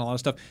of vague on a lot of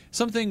stuff.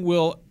 Something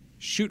will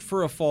shoot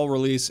for a fall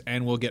release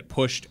and will get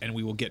pushed, and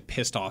we will get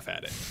pissed off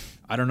at it.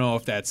 I don't know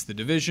if that's The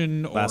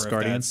Division or Last if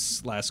Guardian.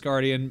 that's Last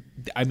Guardian.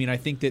 I mean, I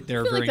think that they're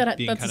I feel very like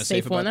being that's kind a of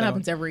safe safe one. about That that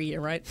happens every year,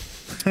 right?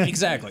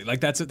 Exactly.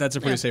 Like that's a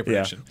pretty safe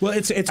prediction. Well,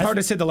 it's hard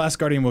to say The Last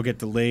Guardian will get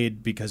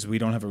delayed because we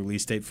don't have a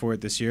release date for it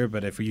this year.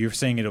 But if you're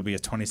saying it'll be a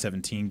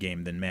 2017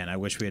 game, then man, I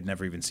wish we had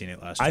never even seen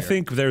it last year. I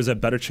think there's a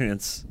better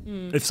chance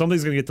if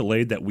something's going to get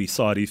delayed that we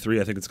saw at E3.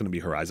 I think it's going to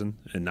be Horizon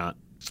and not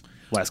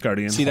Last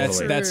Guardian. See, all that's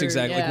the way. that's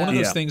exactly like one of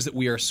those Yeah. things that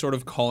we are sort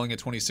of calling a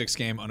 26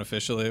 game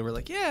unofficially. We're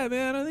like, yeah,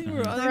 man, I think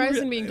we're I think Horizon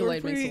we're- being we're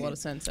delayed pretty- makes a lot of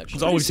sense. Actually,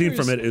 Because all we've seen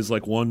from it is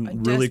like one I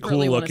really desperately cool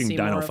wanna looking see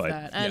dino more of fight.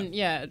 that. And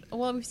yeah,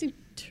 well, we've seen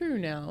 2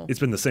 now. It's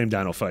been the same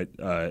dino fight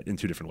in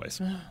 2 different ways.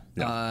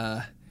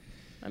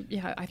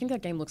 Yeah, I think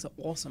that game looks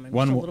awesome. I'm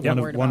one just a little bit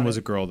worried one about was a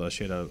it. girl though.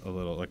 She had a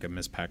little like a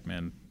Miss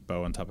Pac-Man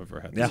bow on top of her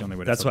head. Yeah, the only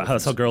way to that's tell the how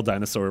difference. girl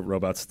dinosaur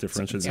robots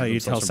differentiate. That's how you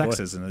tell themselves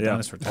from sexes boy. in the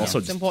dinosaur town. Also,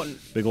 It's just important.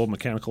 big old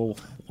mechanical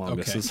Okay.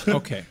 longuses.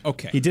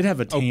 Okay. He did have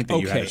a taint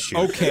that you had Okay.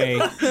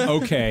 to shoot.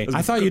 Okay.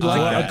 I thought you'd like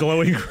A that.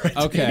 glowing.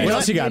 Okay. What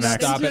else you got,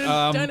 Max? Stop it.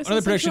 Dinosaur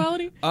Another prediction.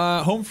 sexuality?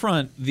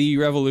 Homefront, The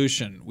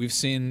Revolution. We've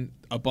seen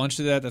a bunch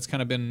of that's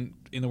kind of been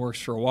in the works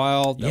for a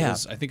while. That Yeah.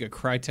 was, I think, a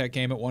Crytek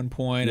game at one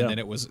point, Yeah. and then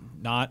it was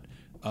not.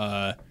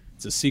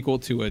 It's a sequel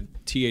to a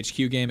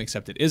THQ game,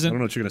 except it I isn't. don't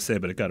know what you're gonna say,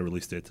 but it got a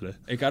release date today.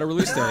 It got a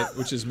release date,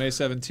 which is May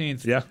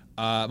 17th. Yeah.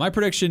 My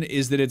prediction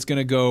is that it's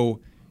gonna go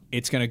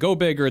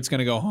big or it's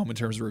gonna go home in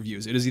terms of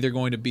reviews. It is either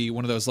going to be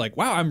one of those like,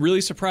 wow, I'm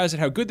really surprised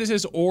at how good this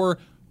is, or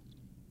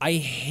I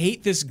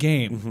hate this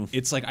game.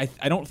 It's like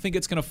I don't think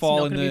it's gonna fall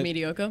not in gonna the be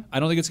mediocre.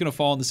 I don't think it's gonna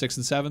fall in the 6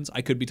 and 7s.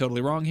 I could be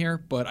totally wrong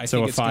here, but I So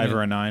think a it's 5 gonna,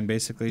 or a 9,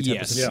 basically.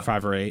 Yes. Yeah.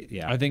 5 or 8.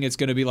 Yeah. I think it's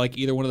gonna be like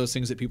either one of those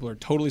things that people are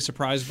totally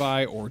surprised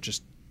by or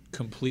just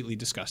completely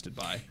disgusted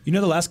by. You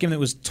know, the last game that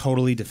was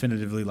totally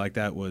definitively like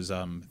that was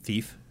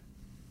Thief.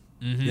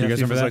 Yeah, You guys Thief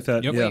remember was that? like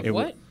that. Yep. Yeah. Wait,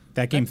 what?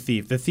 That game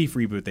Thief, the Thief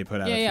reboot they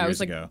put out a few Yeah, I years was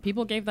like, ago.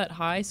 people gave that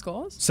high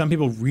scores. Some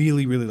people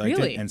really, really liked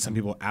Really? it, and some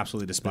people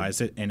absolutely despised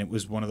it. And it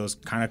was one of those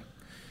kind of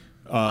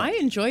I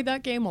enjoyed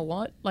that game a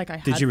lot. Like, I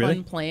had you really?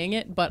 fun playing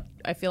it, but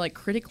I feel like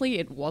critically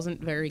it wasn't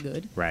very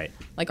good. right.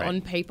 Like right.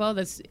 on paper,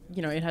 that's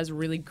it has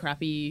really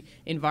crappy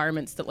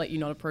environments that let you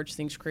not approach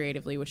things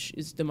creatively, which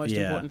is the most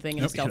Yeah. important thing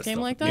in a stealth game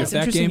like that. It's If that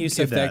interesting game you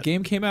said if that that.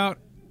 game came out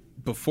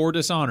before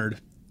Dishonored,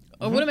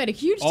 It would have made a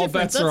huge All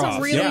difference. bets are That's off.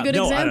 a really Yeah, good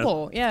no, I don't-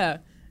 example. Yeah,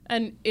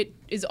 and it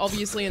is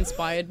obviously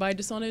inspired by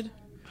Dishonored,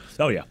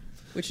 Oh yeah.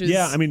 which is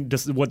Yeah, I mean,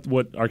 just what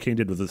Arcane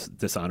did with this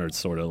Dishonored,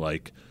 sort of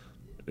like,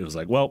 it was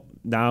like, well,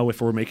 now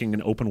if we're making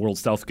an open world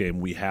stealth game,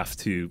 we have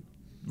to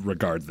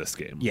regard this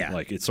game. Yeah.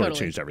 like it sort of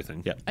Totally. changed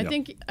everything. Yeah. I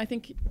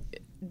think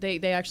they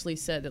actually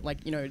said that, like,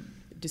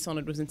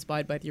 Dishonored was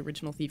inspired by the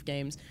original Thief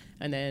games,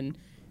 and then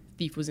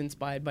Thief was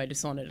inspired by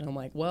Dishonored, and I'm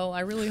like, well, I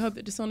really hope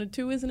that Dishonored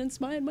 2 isn't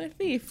inspired by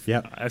Thief.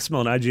 Yeah. I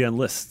smell an IGN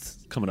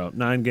list coming up.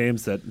 9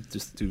 games that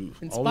just do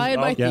Inspired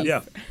by Thief.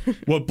 Yeah,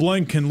 What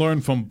blank can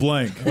learn from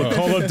blank. what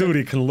Call of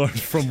Duty can learn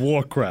from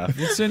Warcraft.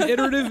 it's an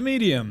iterative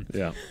medium.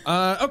 Yeah.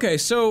 Okay,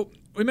 so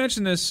we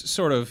mentioned this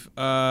sort of.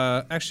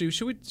 Actually,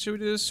 should we do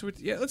this?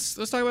 Yeah, let's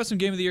talk about some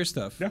Game of the Year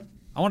stuff. Yeah.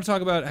 I want to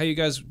talk about how you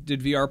guys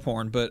did VR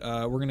porn, but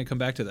we're going to come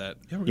back to that.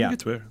 Yeah, we're Yeah. gonna get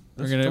to it.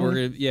 We're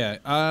gonna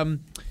yeah.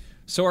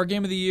 So our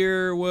Game of the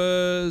Year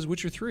was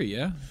Witcher 3.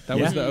 Yeah,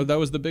 that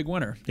was the big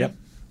winner. Yep.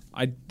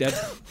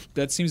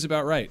 That seems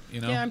about right. Yeah,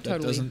 I'm That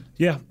totally- doesn't-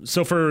 Yeah.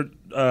 So for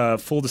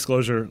full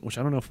disclosure, which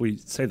I don't know if we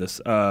say this,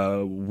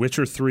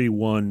 Witcher 3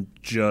 won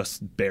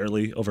just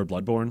barely over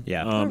Bloodborne.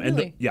 Yeah. And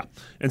really?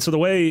 and so the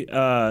way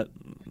I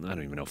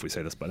don't even know if we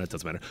say this, but it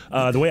doesn't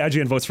matter. The way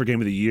IGN votes for Game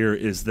of the Year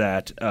is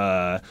that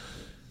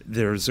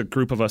there's a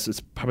group of us. It's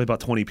probably about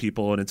 20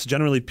 people, and it's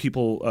generally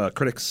people,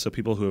 critics, so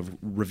people who have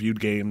review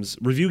games,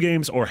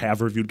 or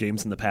have reviewed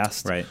games in the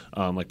past. Right.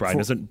 Like Brian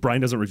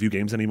doesn't review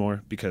games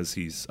anymore because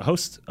he's a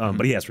host,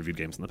 but he has reviewed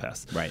games in the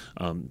past. Right.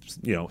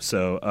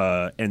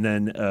 So and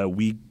then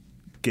we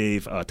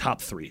gave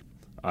top 3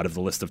 out of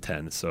the list of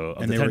 10. So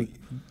of And the they 10, were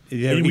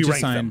they and each ranked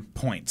assign them.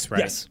 points, right?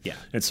 Yes. Yeah.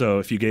 And so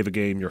if you gave a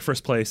game your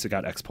first place, it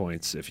got X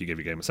points. If you gave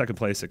a game a second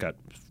place, it got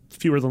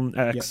fewer than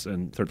X,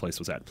 and third place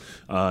was that.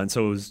 And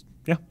so it was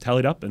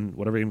tallied up, and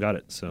whatever game got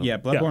it. So Yeah,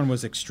 Bloodborne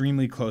was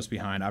extremely close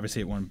behind.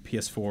 Obviously, it won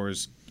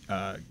PS4's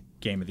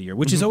Game of the Year,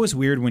 which is always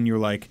weird when you're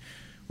like,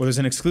 well, there's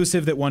an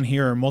exclusive that won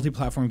here, or a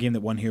multi-platform game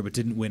that won here, but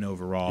didn't win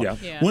overall. Yeah.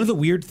 Yeah. One of the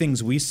weird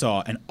things we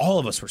saw, and all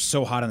of us were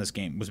so hot on this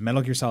game, was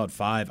Metal Gear Solid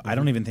 5. I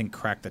don't even think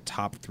cracked the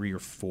top 3 or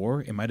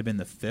 4. It might have been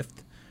the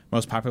 5th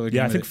most popular game.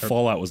 Yeah, I of think the-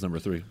 Fallout was number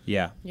 3.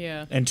 Yeah.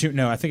 Yeah. And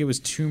I think it was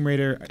Tomb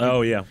Raider.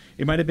 Oh, yeah.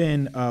 It might have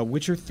been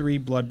Witcher 3,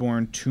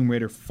 Bloodborne, Tomb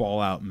Raider,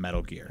 Fallout,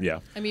 Metal Gear. Yeah.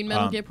 I mean,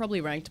 Metal Gear probably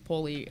ranked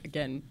poorly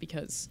again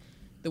because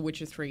The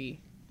Witcher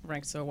 3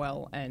 ranked so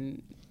well,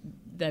 and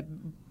they're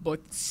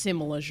both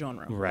similar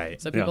genre.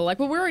 Right. So people Yeah. are like,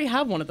 well, we already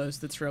have one of those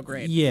that's real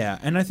great. Yeah,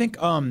 and I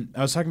think I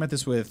was talking about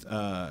this with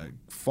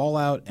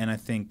Fallout, and I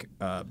think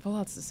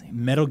Fallout's the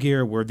same. Metal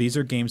Gear, where these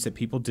are games that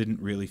people didn't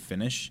really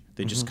finish;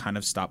 they just kind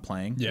of stopped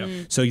playing. Yeah.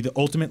 So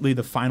ultimately,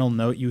 the final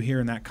note you hear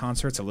in that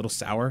concert's a little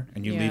sour,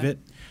 and you Yeah. leave it.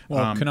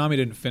 Well, Konami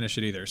didn't finish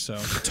it either, so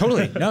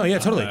Totally. No, yeah,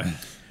 totally.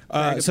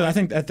 So I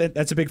think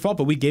that's a big fault,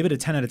 but we gave it a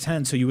 10 out of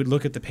 10. So you would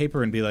look at the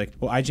paper and be like,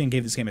 well, IGN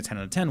gave this game a 10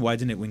 out of 10. Why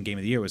didn't it win Game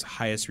of the Year? It was the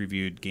highest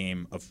reviewed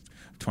game of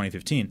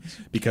 2015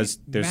 because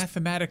there's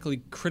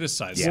mathematically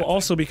criticized. Well,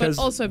 also because,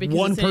 also because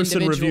one it's an person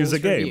reviews a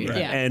individual's game,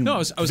 review, yeah. and No, I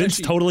was Vince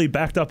actually- totally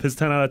backed up his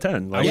 10 out of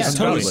 10. Like, Yeah,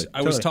 totally.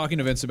 I was talking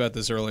to Vince about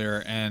this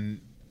earlier, and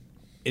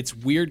it's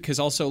weird because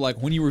also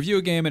like when you review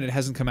a game and it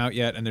hasn't come out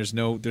yet, and there's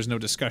no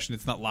discussion,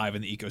 it's not live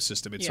in the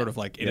ecosystem. It's Yeah. sort of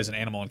like it is an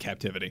animal in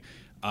captivity.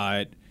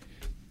 I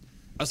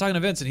was talking to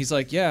Vince, and he's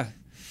like, "Yeah,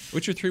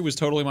 Witcher 3 was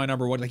totally my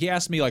number one." Like he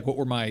asked me like what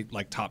were my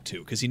like top 2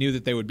 because he knew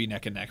that they would be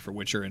neck and neck for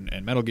Witcher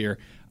and Metal Gear.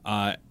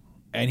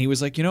 And he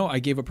was like, I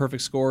gave a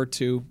perfect score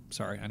to.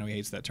 Sorry, I know he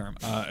hates that term.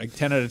 A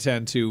 10 out of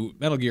 10 to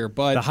Metal Gear,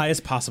 but the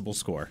highest possible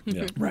score.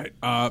 Yeah. right.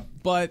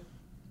 But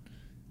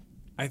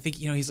I think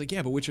he's like,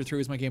 yeah, but Witcher 3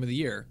 was my game of the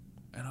year,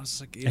 and I was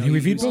like, And he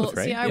reviewed was- both,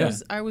 right? See, Yeah.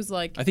 I was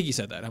like, I think he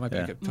said that. I might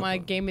be my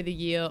game of the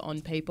year on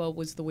paper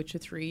was The Witcher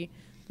 3.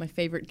 my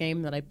favorite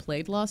game that I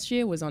played last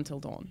year was Until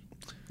Dawn.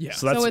 Yeah.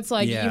 So it's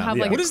like yeah. you have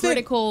like What a does that-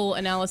 critical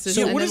analysis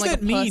So and what then does like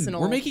that a mean?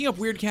 personal. We're making up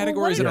weird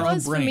categories Well, in what our it own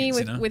was brains. for me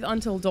you know? with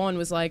Until Dawn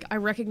was like I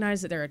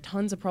recognize that there are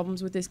tons of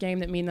problems with this game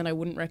that mean that I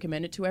wouldn't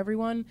recommend it to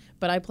everyone.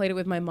 But I played it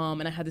with my mom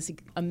and I had this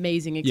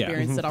amazing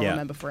experience that I'll Yeah.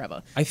 remember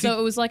forever. I So think-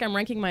 it was like I'm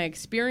ranking my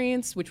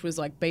experience, which was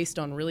like based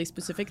on really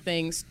specific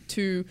things,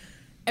 to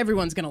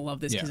everyone's gonna love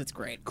this because it's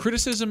great.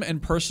 Criticism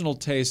and personal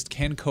taste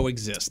can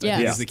coexist. I Yeah.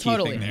 think Yeah. is the key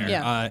Totally. thing there.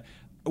 Yeah.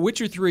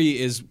 Witcher 3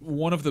 is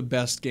one of the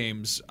best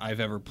games I've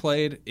ever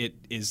played. It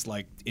is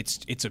like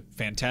it's a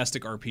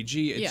fantastic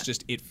RPG. It's Yeah.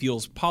 just it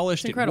feels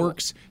polished. It incredible.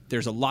 works.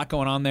 There's a lot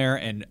going on there,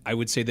 and I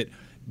would say that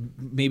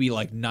maybe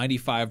like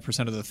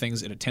 95% of the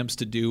things it attempts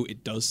to do,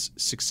 it does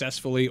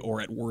successfully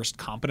or at worst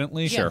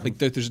competently. Sure. Like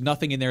there's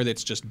nothing in there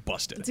that's just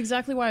busted. It's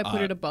exactly why I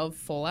put it above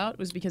Fallout,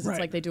 was because right. it's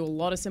like they do a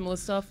lot of similar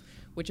stuff.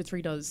 Witcher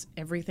 3 does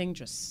everything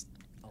just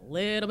a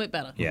little bit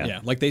better. Yeah.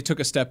 Like they took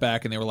a step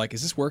back and they were like,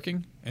 "Is this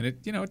working?" And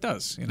it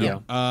does.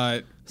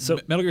 So-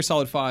 Metal Gear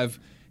Solid 5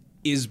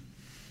 is,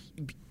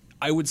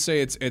 I would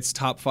say it's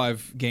top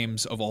 5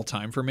 games of all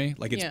time for me.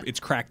 Like it's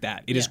cracked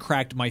that. It has Yeah.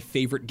 cracked my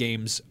favorite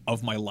games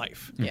of my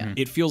life. Yeah.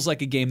 It feels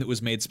like a game that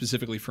was made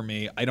specifically for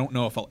me. I don't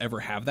know if I'll ever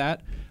have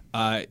that,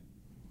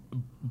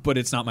 but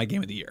it's not my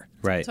game of the year.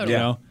 Right. Totally. You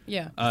know?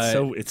 Yeah.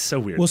 It's so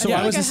weird. Well, so I I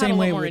feel was like the I had same a lot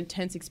way more with.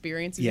 intense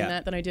experiences Yeah. in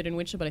that than I did in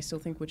Witcher, but I still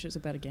think Witcher's a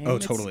better game. Oh,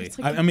 It's- totally. It's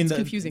like, I mean, it's the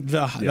confusing.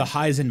 the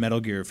highs in Metal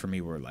Gear for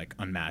me were like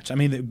unmatched. I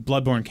mean,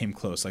 Bloodborne came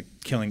close. Like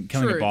killing a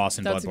True. boss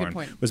in That's a good Bloodborne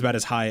point. was about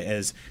as high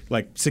as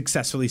like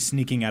successfully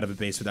sneaking out of a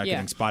base without Yeah.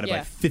 getting spotted by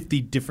Yeah.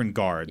 50 different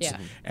guards, Yeah.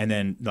 and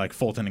then like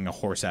Fultoning a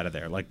horse out of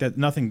there. Like that,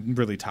 nothing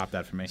really topped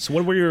that for me. So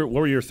what were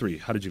your 3?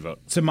 How did you vote?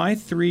 So my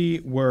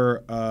 3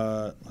 were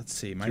let's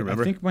see, you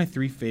remember? I think my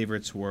 3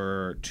 favorites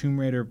were Tomb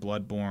Raider,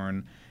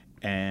 Bloodborne,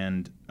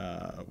 and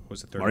what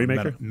was the third Mario one?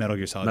 Maker? Metal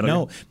Gear Solid.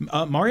 Metal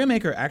No, Mario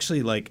Maker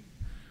actually like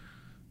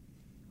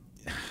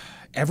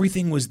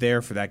everything was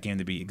there for that game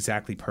to be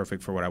exactly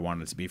perfect for what I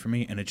wanted it to be for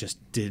me, and it just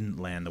didn't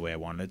land the way I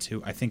wanted it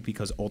to. I think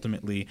because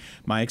ultimately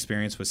my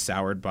experience was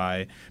soured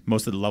by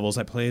most of the levels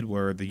I played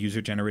were the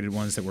user-generated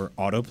ones that were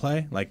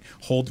autoplay, like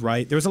hold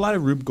right. There was a lot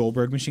of Rube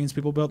Goldberg machines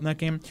people built in that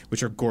game,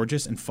 which are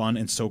gorgeous and fun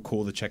and so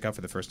cool to check out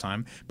for the first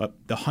time, but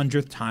the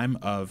 100th time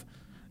of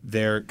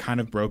their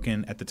kind of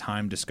broken at the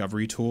time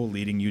discovery tool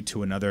leading you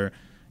to another.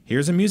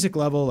 Here's a music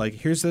level, like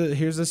here's a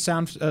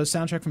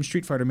soundtrack from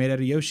Street Fighter made out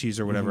of Yoshi's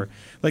or whatever.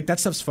 Like that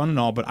stuff's fun and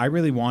all, but I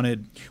really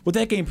wanted what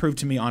that game proved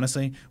to me,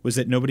 honestly, was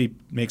that nobody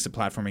makes a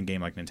platforming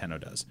game like Nintendo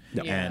does.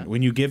 Yeah. And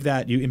when you give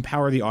that, you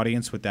empower the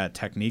audience with that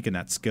technique and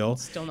that skill.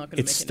 Still not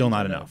gonna it's make it still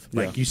not Nintendo. enough.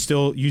 Like you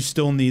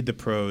still need the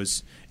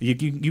pros. You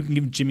can give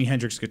Jimi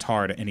Hendrix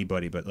guitar to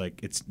anybody, but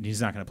like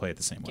he's not going to play it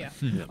the same way.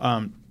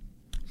 Yeah.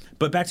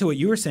 But back to what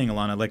you were saying,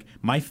 Alana, like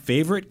my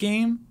favorite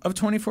game of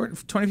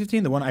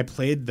 2015, the one I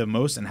played the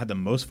most and had the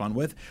most fun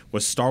with,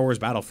 was Star Wars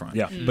Battlefront.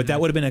 Yeah. But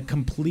that would have been a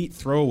complete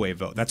throwaway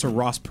vote. That's a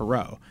Ross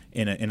Perot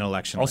in an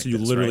election. Also, like you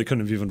this, literally right?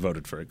 couldn't have even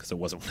voted for it because it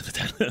wasn't one of the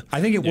 10. I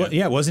think it was.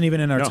 Yeah, it wasn't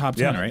even in our No, top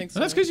yeah. 10, I right? think so.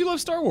 Well, that's because you love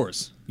Star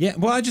Wars. Yeah,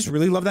 well, I just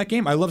really love that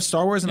game. I love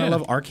Star Wars and I Yeah.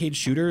 love arcade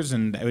shooters,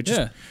 and it just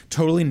Yeah.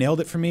 totally nailed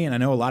it for me. And I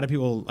know a lot of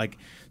people like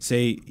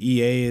say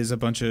EA is a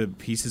bunch of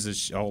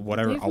pieces of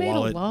whatever. They've a made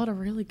wallet. a lot of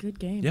really good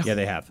games. Yeah. Yeah,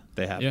 they have.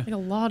 Yeah. Like a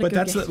lot of But good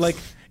that's games. like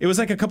it was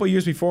like a couple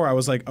years before. I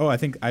was like, oh, I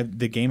think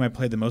the game I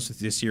played the most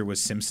this year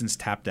was Simpsons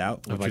Tapped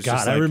Out. Oh Which my was god,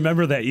 just I like,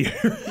 remember that year.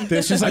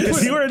 It's just like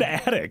you were an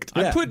addict.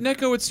 Yeah. I put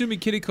Neko Atsumi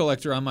Kitty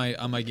Collector on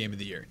my game of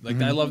the year. Like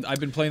I've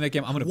been playing that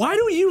game. I'm gonna. Why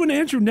do you and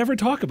Andrew never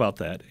talk about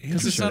that?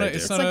 Because it's Sure not. they do.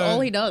 It's It's not like a,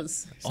 all he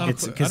does. It's I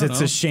because don't it's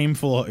know. a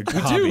shameful We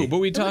hobby. do, but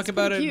we talk that's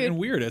about it pretty in cute.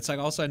 weird. It's like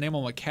also I name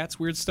all my cat's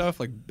weird stuff,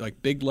 like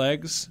big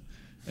legs,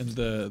 and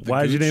the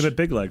Why did you gooch. name it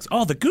Big Legs?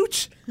 Oh, the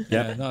Gooch.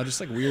 Yeah, no, just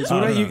like weird. So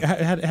what stuff.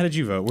 about you? How did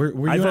you vote? Were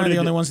you I and I the voted-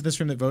 only ones in this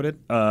room that voted?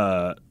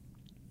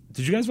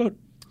 Did you guys vote?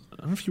 I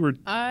don't know if you were.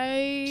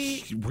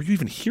 Were you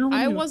even here? When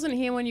I you- wasn't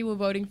here when you were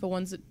voting for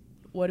ones that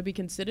were to be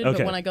considered, Okay.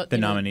 but when I got The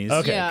you know, nominees.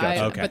 Okay, yeah,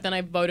 gotcha. Okay. but then I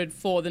voted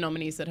for the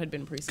nominees that had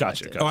been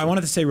pre-selected. Gotcha. Oh, I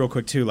wanted to say real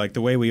quick too, like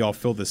the way we all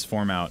filled this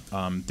form out,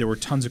 there were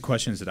tons of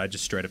questions that I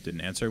just straight up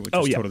didn't answer, which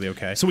Oh, is yeah. totally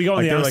okay. So we go on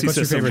like, the they were honesty what's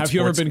your system. favorite Have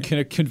you ever sports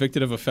been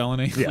convicted of a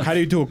felony? Yeah. How do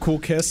you do a cool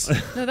kiss?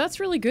 No,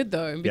 that's really good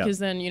though, because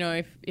then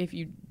if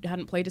you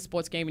hadn't played a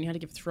sports game and you had to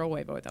give a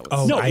throwaway vote, that was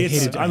Oh, No, I it's,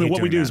 hated- I I mean, hate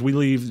what we do doing is that. we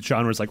leave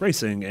genres like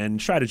racing and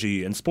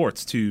strategy and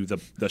sports to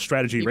the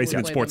strategy, People racing, who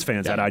and play sports them.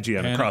 fans at IGN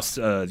And- across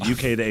the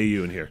UK, the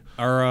AU, and here.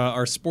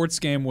 Our sports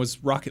game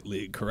was Rocket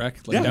League,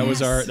 correct? Like Yeah. that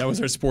was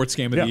our sports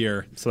game of Yeah. the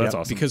year. So that's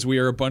Yep. awesome. Because we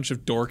are a bunch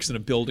of dorks in a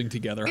building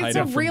together. It's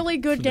hiding a from- really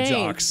good from the game.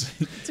 jocks.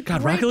 It's a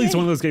God, great Rocket League's game.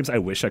 one of those games I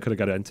wish I could have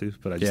got into,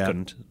 but I just Yeah.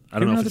 couldn't. I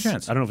Give don't know it if another it's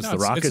chance. I don't know if it's No, the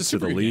it's a Rockets or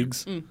super the good game.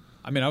 leagues.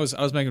 I mean, I was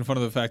making fun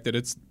of the fact that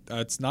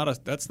that's not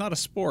a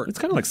sport. It's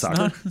kind of like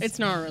soccer. It's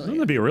not really. Wouldn't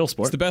that be a real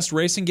sport? It's the best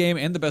racing game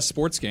and the best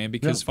sports game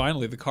because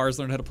finally the cars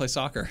learned how to play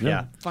soccer.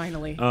 Yeah.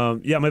 Finally.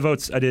 Yeah, my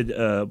votes. I did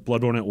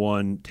Bloodborne at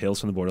 1, Tales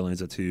from the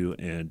Borderlands at 2,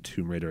 and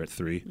Tomb Raider at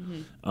 3.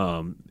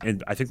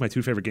 And I think my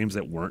 2 favorite games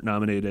that weren't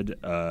nominated,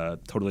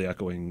 totally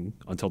echoing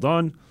Until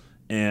Dawn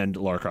and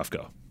Lara Croft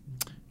Go.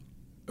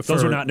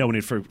 Those were not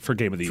nominated for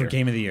Game of the Year. For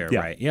Game of the Year, Yeah.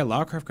 right? Yeah,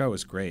 Lara Croft Go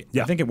was great.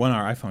 Yeah. I think it won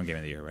our iPhone Game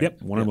of the Year, right?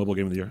 Yep, won our mobile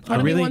Game of the Year. Part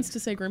of me really- wants to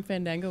say Grim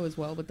Fandango as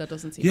well, but that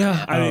doesn't seem.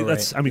 Yeah,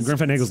 fair. Grim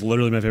Fandango is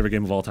literally my favorite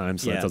game of all time,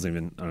 so Yeah. that doesn't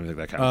even. I don't think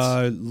that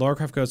counts. Lara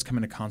Croft Go is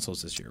coming to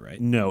consoles this year, right?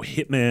 No,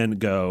 Hitman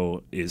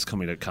Go is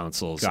coming to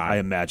consoles. Got it. I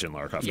imagine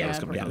Lara Croft Go is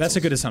coming to Yeah, consoles. that's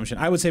a good assumption.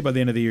 I would say by the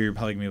end of the year, you're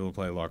probably going to be able to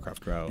play Lara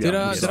Croft Go. Did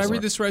Yeah. I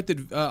read this right?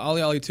 That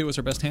Ollie Ollie 2 was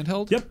our best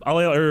handheld? Yep,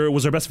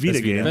 was our best Vita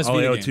Best Vita. game. Best Ollie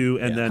Vita Ollie game. 2,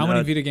 and then How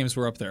many Vita games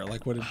were up there?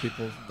 Like, what did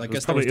people? I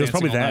guess it was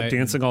probably that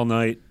Dancing All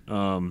Night.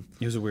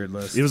 It was a weird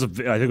list. I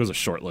think it was a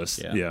short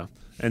list. Yeah. Yeah.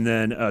 And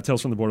then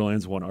Tales from the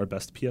Borderlands won our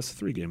best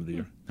PS3 game of the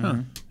year.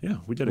 Yeah,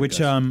 we did it. Which,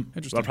 guys.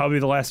 Interesting. That'll probably be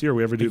the last year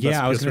we ever do best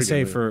yeah, I was PS3 going to say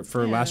game of the year.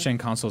 for Yeah. last gen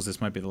consoles,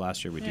 this might be the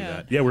last year we do Yeah.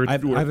 that. Yeah,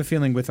 I have a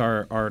feeling with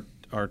our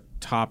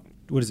top,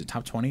 what is it,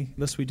 top 20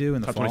 list we do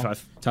in the Top fall?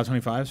 25. Top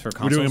 25s for We're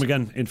consoles. doing them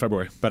again in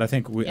February. But I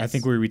think we Yes.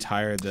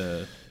 retired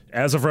the.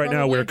 As of right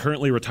now, Probably. we're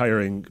currently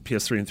retiring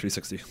PS3 and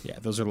 360. Yeah,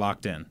 those are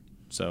locked in.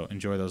 So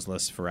enjoy those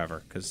lists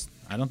forever because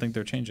I don't think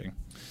they're changing.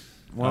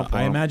 Well,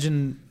 I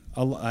imagine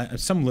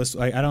some lists.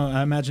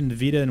 I imagine the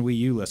Vita and Wii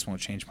U list won't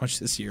change much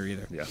this year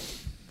either. Yeah.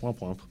 Womp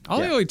womp.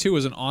 Ollie Yeah. Ollie 2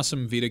 was an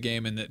awesome Vita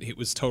game in that it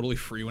was totally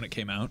free when it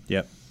came out.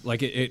 Yep.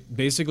 Like it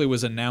basically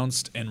was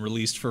announced and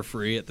released for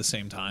free at the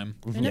same time.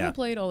 I never Yeah.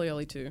 played Ollie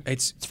Ollie 2.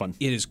 It's fun.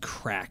 It is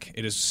crack.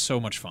 It is so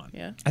much fun.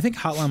 Yeah. I think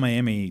Hotline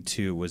Miami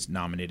 2 was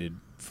nominated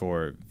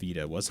for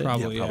Vita, was it?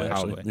 Probably, Probably, yeah.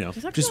 actually. Probably. Yeah.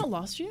 Does that Just- come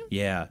out last year?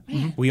 Yeah.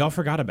 We all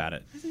forgot about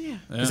it. Yeah.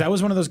 Because that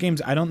was one of those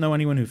games, I don't know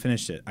anyone who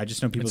finished it. I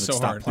just know people It's that so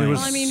stopped hard. playing. It was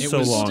Well, I mean, so it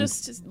was long.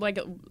 just like,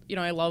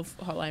 I love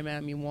Hotline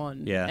Miami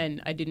 1, Yeah.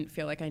 and I didn't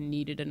feel like I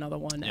needed another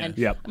one. And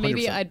Yep,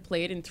 maybe 100%. I'd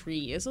play it in 3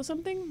 years or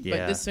something, Yeah.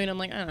 but this soon I'm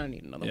like, I don't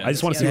need another one. I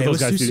just want to see Yeah. what it those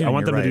was guys too do. I soon,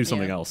 want them you're to do right.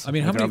 something Yeah. else. I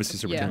mean, how They're many- obviously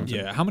super Yeah. talented.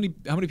 Yeah. How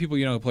many people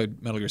know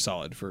played Metal Gear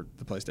Solid for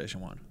the PlayStation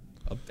 1?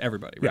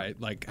 Everybody, Yeah. right?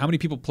 Like, how many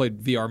people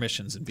played VR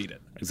missions and beat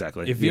it?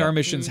 Exactly. If Yeah. VR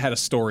missions had a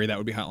story, that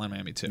would be Hotline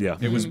Miami 2. Yeah.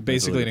 It was Mhm. basically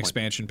That's a really an good point.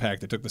 expansion pack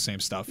that took the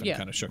same stuff and Yeah.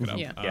 kind of shook it up.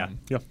 Yeah. Yeah.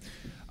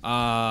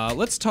 Yeah.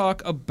 Let's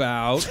talk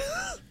about.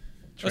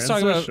 Let's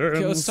talk about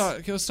Transitions.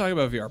 let's talk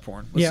about VR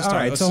porn. Let's Yeah, just all talk-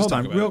 right. let's So just hold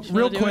on, talk about it.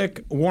 real Wanna do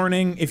quick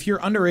warning: if you're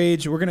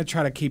underage, we're gonna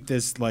try to keep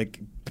this like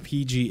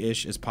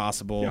PG-ish as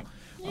possible. Yeah.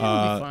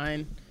 Yeah, it'll be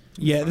fine.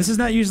 Yeah, this is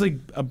not usually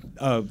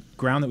a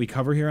ground that we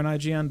cover here on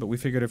IGN, but we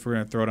figured if we're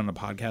going to throw it on a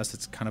podcast,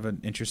 it's kind of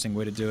an interesting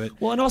way to do it.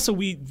 Well, and also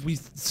we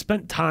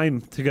spent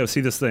time to go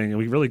see this thing, and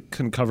we really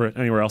couldn't cover it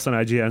anywhere else on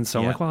IGN. So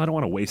I'm Yeah. like, well, I don't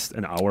want to waste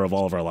an hour of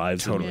all of our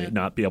lives Totally. and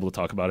not be able to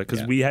talk about it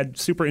because Yeah. we had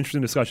super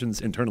interesting discussions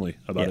internally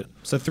about it.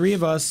 So 3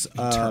 of us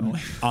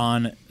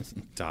on.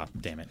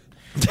 Damn it.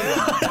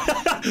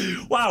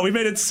 Wow, we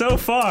made it so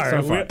far.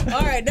 So far.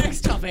 All right,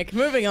 next topic.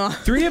 Moving on.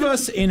 3 of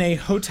us in a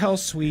hotel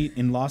suite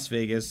in Las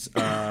Vegas,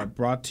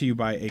 brought to you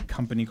by a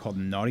company called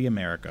Naughty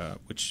America,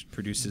 which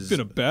produces. It's been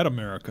a bad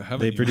America,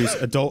 haven't They you? produce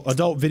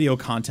adult video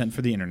content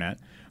for the internet.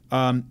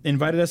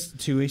 Invited us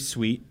to a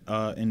suite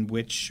in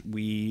which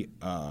we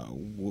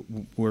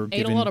were Ate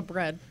given a lot of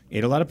bread.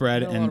 ate a lot of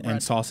bread Ate a lot and, of bread.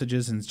 and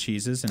sausages and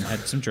cheeses and had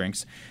some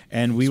drinks,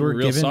 and we It's a were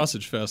real given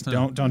sausage fest.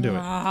 Huh? Don't do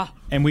it.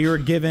 And we were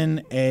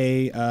given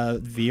a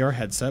VR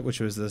headset,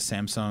 which was the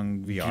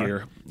Samsung VR,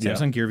 Gear, yeah.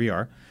 Samsung Gear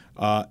VR,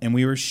 and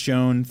we were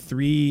shown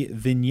 3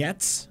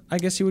 vignettes. I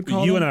guess you would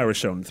call You them. and I were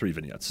shown 3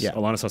 vignettes. Yeah.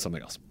 Alana saw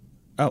something else.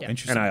 Oh, Yeah.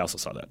 interesting. And I also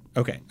saw that.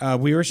 Okay.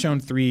 We were shown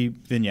 3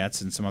 vignettes,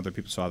 and some other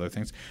people saw other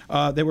things.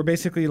 They were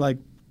basically like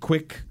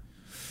quick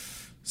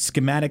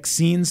schematic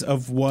scenes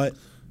of what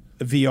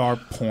VR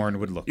porn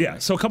would look Yeah.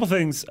 like. So a couple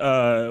things.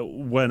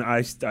 When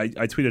I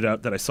tweeted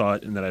out that I saw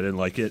it and that I didn't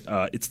like it,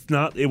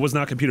 it was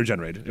not computer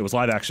generated. It was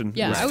live action.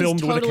 Yeah, it was I was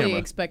filmed with a totally camera.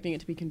 expecting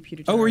it to be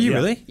computer Oh, were you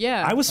generated. really?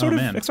 Yeah. I was sort Oh,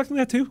 of man. expecting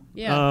that too.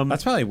 Yeah.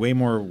 That's probably way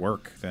more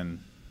work than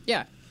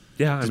Yeah.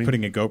 Yeah. I just mean,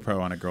 putting a GoPro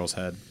on a girl's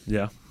head.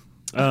 yeah.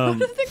 I don't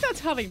think that's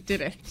how they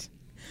did it.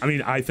 I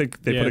mean, I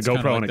think they Yeah, put a it's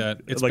kinda GoPro like on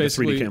that. It's like a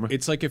basically 3D camera.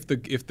 it's like if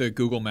the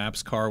Google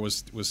Maps car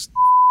was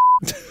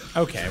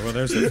Okay, well,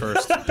 there's the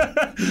first.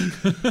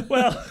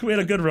 Well, we had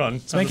a good run.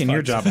 It's making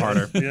your job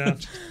harder. Yeah.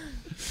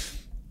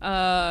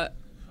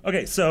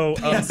 Okay, so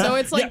Yeah, so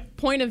it's like yeah.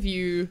 point of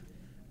view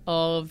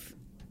of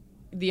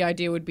the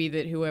idea would be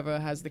that whoever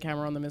has the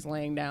camera on them is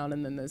laying down,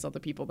 and then there's other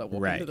people that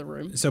walk into the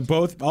room. So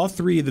all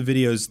 3 of the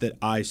videos that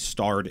I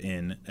starred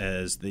in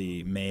as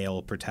the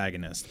male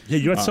protagonist. Yeah,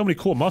 you had so many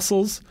cool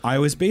muscles. I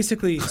was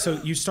basically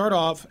so you start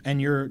off and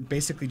you're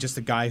basically just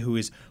a guy who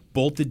is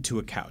bolted to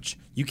a couch.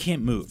 You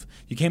can't move.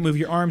 You can't move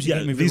your arms. You Yeah,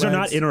 can't move these your are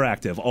not legs.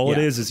 interactive. All it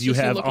Yeah. is you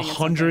Just you have looking at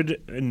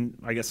 100 and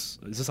I guess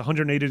is this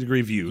 180 degree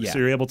view. Yeah. So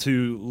you're able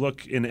to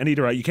look in any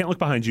direction. You can't look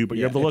behind you, but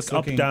you're Yeah, able to it's look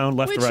up, looking- down,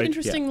 left, Which, right.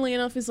 interestingly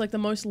enough, is like the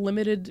most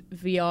limited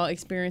VR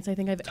experience I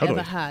think I've Totally.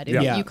 ever had.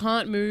 Yeah. Yeah. You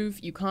can't move,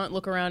 you can't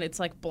look around. It's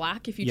like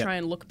black if you Yeah. try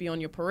and look beyond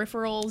your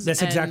peripherals.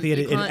 That's and exactly it.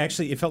 you It can't-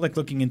 actually it felt like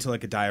looking into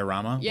like a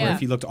diorama. Where Yeah.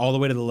 if you looked all the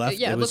way to the left,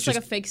 yeah, it was looks just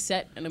like a fake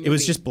set in a movie. it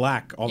was just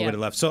black all the way Yeah. to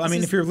the left. So I This mean,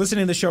 is- if you're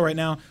listening to the show right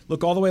now,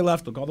 look all the way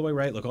left, look all the way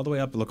right, look all the way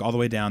up, look all the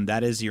way down.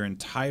 That is your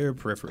entire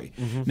periphery.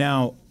 Mm-hmm.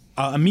 Now,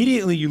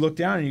 immediately you look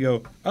down and you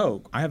go,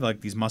 oh, I have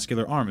like these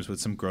muscular arms with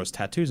some gross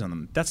tattoos on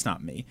them. That's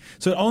not me.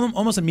 So it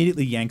almost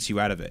immediately yanks you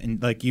out of it.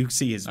 And like you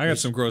see I got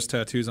some gross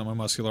tattoos on my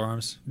muscular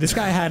arms. This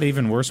guy had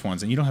even worse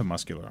ones, and you don't have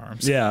muscular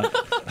arms. Yeah.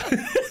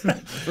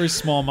 Very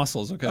small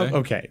muscles, okay?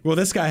 Okay. Well,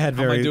 this guy had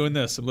How am very. I doing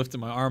this? I'm lifting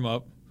my arm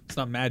up. It's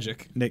not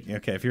magic. Nick,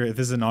 okay, if this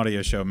is an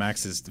audio show,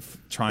 Max is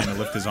trying to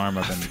lift his arm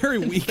up and Very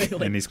weak.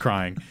 and he's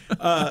crying.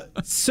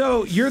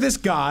 So you're this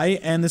guy,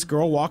 and this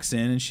girl walks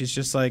in, and she's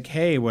just like,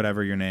 "Hey,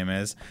 whatever your name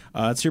is,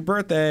 it's your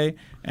birthday,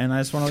 and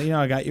I just want to,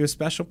 I got you a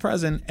special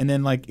present." And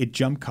then like it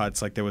jump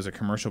cuts, like there was a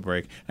commercial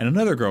break, and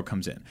another girl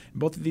comes in. And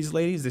both of these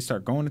ladies, they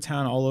start going to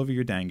town all over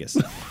your dangus.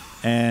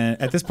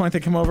 And at this point, they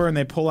come over and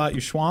they pull out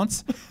your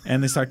schwanz,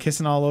 and they start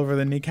kissing all over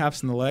the kneecaps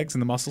and the legs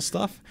and the muscle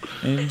stuff.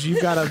 And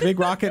you've got a big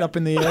rocket up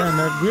in the air, and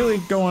they're really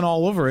going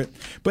all over it.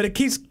 But it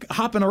keeps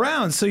hopping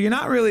around, so you're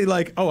not really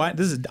like, oh,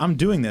 I'm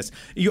doing this.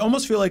 You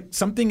almost feel like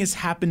something is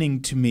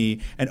happening to me,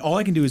 and all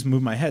I can do is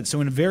move my head.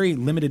 So in a very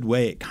limited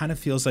way, it kind of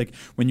feels like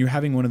when you're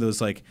having one of those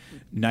like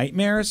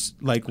nightmares,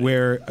 like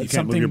where You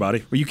can't move your body.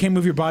 where you can't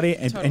move your body,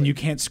 and Totally. you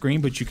can't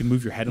scream, but you can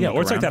move your head. And Yeah, look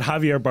or it's like that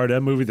around. Javier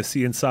Bardem movie, The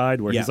Sea Inside,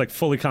 where Yeah. he's like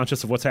fully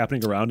conscious of what's happening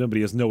around him, but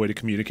he has no way to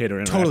communicate or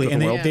interact Totally, with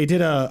and the they, world. they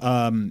did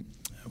a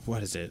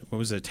what is it? What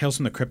was it? Tales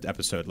from the Crypt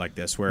episode like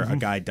this, where a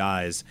guy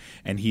dies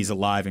and he's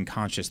alive and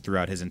conscious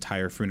throughout his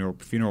entire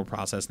funeral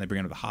process, and they bring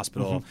him to the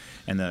hospital,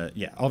 and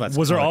all that.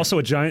 Was there stuff. also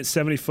a giant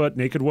 70-foot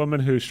naked woman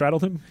who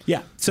straddled him?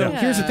 Yeah. So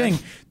Yeah. here's the thing.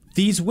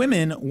 These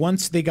women,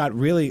 once they got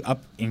really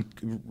up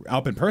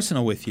and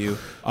personal with you,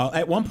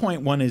 at one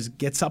point one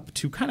gets up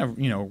to kind of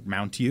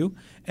mount you,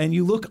 and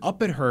you look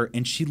up at her,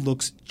 and she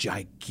looks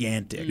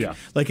gigantic. Yeah.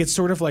 Like it's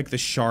sort of like the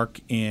shark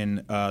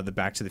in the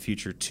Back to the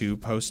Future 2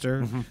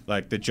 poster,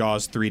 like the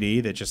Jaws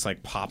 3D that just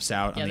like pops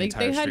out Yeah, on the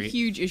they entire had street.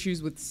 huge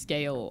issues with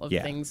scale of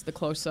Yeah. things the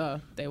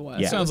closer they were.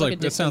 Yeah. So it was a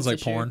That sounds like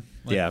distance issue. porn.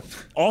 Like, Yeah.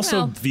 Also,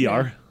 Well,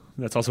 VR.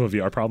 That's also a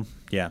VR problem.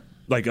 Yeah.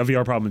 Like a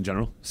VR problem in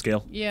general,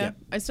 scale. Yeah, Yeah.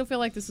 I still feel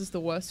like this is the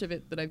worst of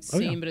it that I've Oh,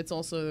 seen, yeah. but it's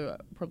also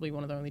probably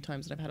one of the only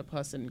times that I've had a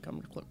person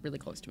come really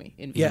close to me.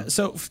 In Yeah.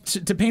 So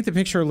to paint the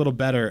picture a little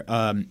better,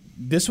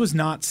 this was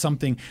not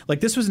something like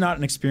this was not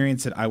an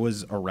experience that I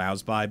was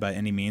aroused by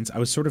any means. I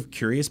was sort of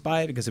curious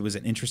by it because it was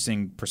an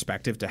interesting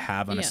perspective to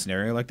have on a Yeah.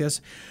 scenario like this.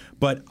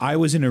 But I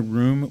was in a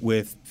room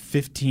with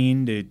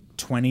 15 to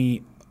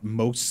 20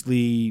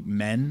 mostly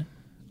men.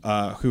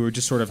 Who were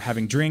just sort of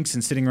having drinks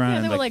and sitting around. Yeah,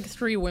 and there were like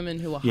three women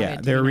who were hired. yeah,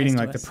 to they were be reading nice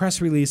like to the us.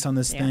 press release on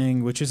this Yeah.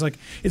 thing, which is like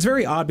it's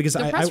very odd because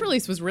The press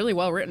release was really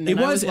well written. It And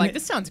I was, was and like, it-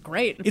 this sounds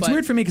great. It's but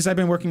weird for me because I've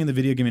been working in the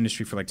video game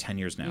industry for like 10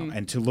 years now,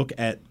 and to look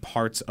at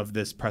parts of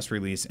this press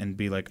release and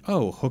be like,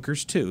 "Oh,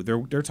 Hookers 2."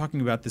 They're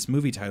talking about this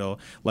movie title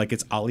like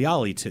it's Ali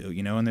Ali 2,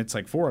 and it's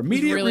like for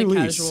immediate really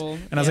release. casual,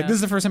 And I was like, yeah. "This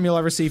is the first time you'll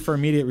ever see for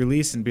immediate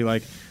release," and be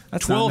like,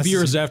 "That's not 12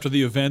 years necessary- after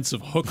the events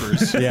of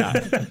Hookers. Yeah,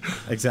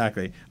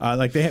 exactly.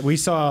 Like we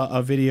saw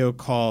a video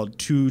called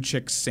Two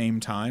Chicks Same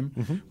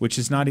Time, which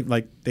is not even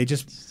like they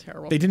just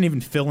terrible. they didn't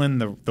even fill in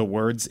the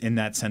words in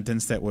that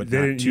sentence that would They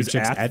not didn't two use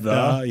chicks at the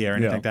the. or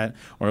anything Yeah. like that,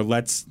 or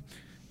let's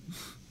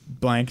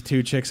blank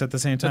two chicks at the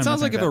same time. That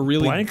sounds like nothing if a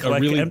really, Blank, a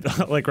like, really,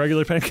 like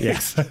regular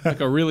pancakes.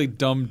 like a really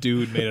dumb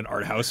dude made an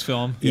art house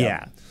film.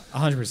 yeah,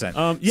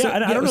 100%. Yeah,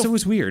 and I don't know. So if- it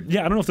was weird. Yeah,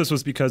 I don't know if this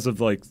was because of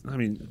I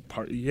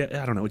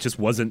don't know. It just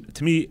wasn't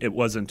to me. It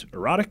wasn't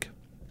erotic.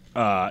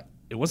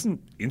 It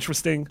wasn't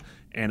interesting,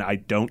 and I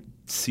don't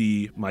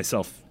see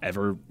myself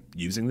ever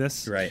using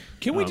this. Right.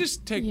 Can we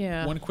just take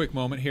Yeah. one quick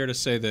moment here to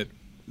say that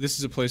this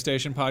is a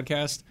PlayStation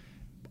podcast?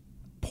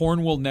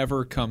 Porn will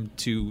never come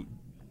to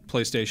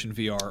PlayStation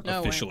VR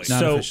No way. officially. Not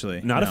so,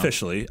 officially, Not no.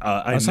 officially.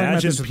 I was talking about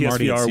imagine this with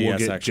Marty at PSVR will CS,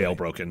 get actually.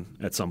 jailbroken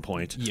at some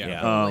point. Yeah.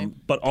 Totally.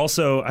 But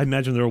also, I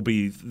imagine there will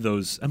be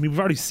those. I mean, we've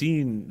already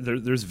seen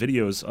there's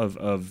videos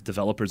of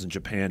developers in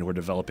Japan who are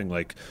developing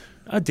like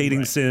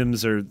dating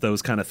sims or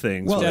those kind of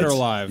things. Well, Dead or it's-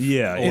 alive.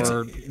 yeah,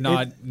 Or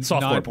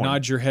software porn.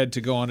 nod your head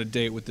to go on a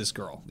date with this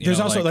girl. You There's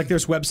know, also like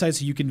there's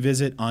websites you can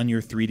visit on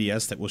your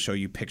 3DS that will show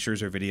you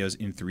pictures or videos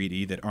in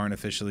 3D that aren't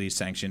officially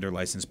sanctioned or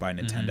licensed by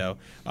Nintendo.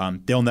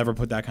 They'll never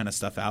put that kind of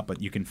stuff out,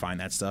 but you can find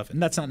that stuff,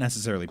 and that's not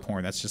necessarily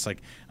porn. That's just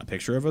like a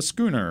picture of a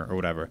schooner or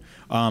whatever.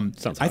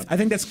 Sounds I hot.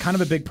 Think that's kind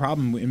of a big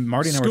problem. And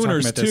Marty and I were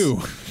Schooners, talking about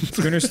this. too.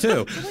 Schooners too.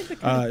 like the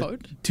kind of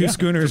boat. Two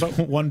schooners,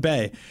 one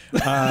bay.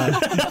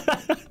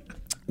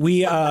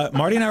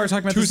 Marty and I were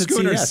talking about two this at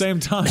schooners, CES. same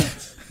time.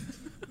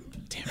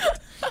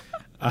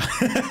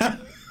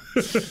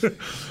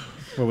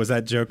 What was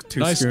that joke? Two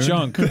Nice schoon?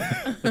 junk.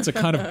 It's a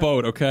kind of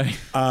boat, okay?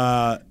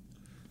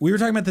 We were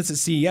talking about this at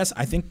CES.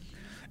 I think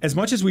as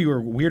much as we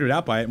were weirded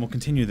out by it, and we'll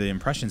continue the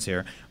impressions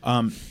here,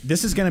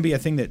 this is going to be a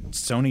thing that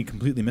Sony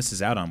completely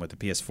misses out on with the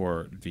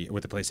PS4,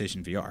 with the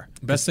PlayStation VR.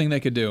 Best thing they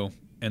could do,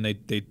 and they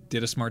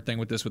did a smart thing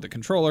with this with the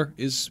controller,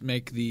 is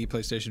make the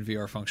PlayStation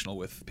VR functional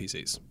with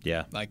PCs.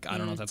 Yeah. Like, I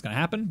don't know if that's going to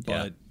happen,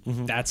 Yeah.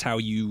 but that's how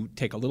you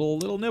take a little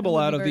nibble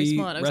That out would of be very the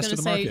smart. I was rest gonna of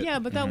the say, market. yeah,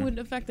 but that wouldn't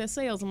affect their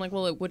sales. I'm like,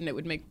 well, it wouldn't. It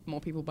would make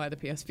more people buy the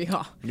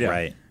PSVR. Yeah.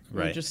 Right.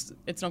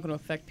 It's not going to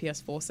affect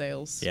PS4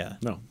 sales. Yeah.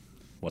 No,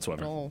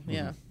 whatsoever. At all.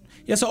 Yeah.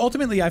 Yeah, so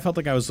ultimately I felt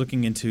like I was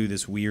looking into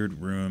this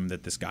weird room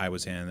that this guy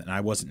was in, and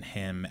I wasn't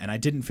him, and I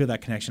didn't feel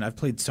that connection. I've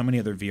played so many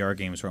other VR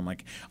games where I'm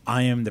like,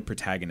 I am the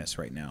protagonist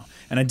right now,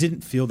 and I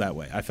didn't feel that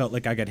way. I felt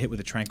like I got hit with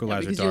a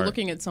tranquilizer because dart. you're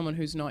looking at someone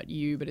who's not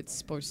you, but it's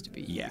supposed to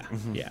be you. Yeah,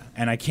 yeah.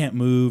 And I can't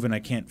move, and I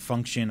can't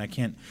function.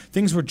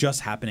 Things were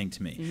just happening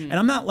to me. And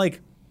I'm not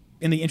like,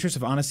 in the interest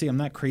of honesty, I'm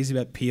not crazy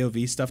about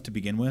POV stuff to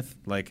begin with.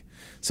 Like,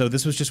 so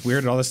this was just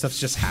weird, and all this stuff's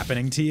just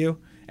happening to you,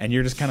 and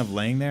you're just kind of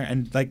laying there.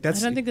 And like,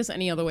 that's. I don't think there's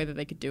any other way that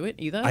they could do it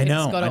either. I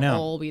know, It's got I to know.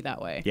 all be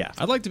that way. Yeah.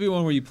 I'd like to be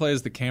one where you play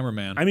as the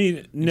cameraman. I mean,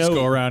 You no. just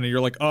go around and you're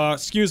like,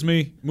 excuse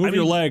me, move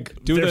your mean, leg.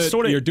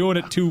 they're You're doing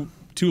it too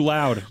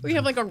loud. We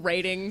have like a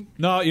rating.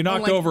 No, you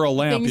knocked like, over a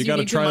lamp. things You got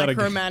to need try that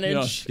again.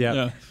 micromanage.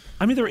 Yeah.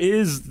 I mean, there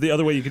is the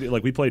other way you could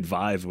like. We played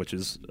Vive, which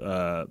is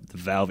the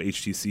Valve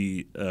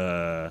HTC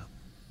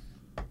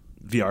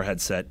VR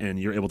headset, and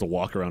you're able to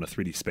walk around a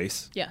 3D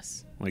space.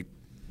 Yes. Like,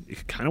 it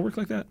could kind of work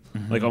like that.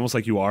 Like almost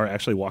like you are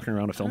actually walking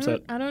around a film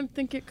set. I don't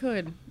think it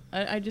could.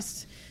 I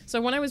just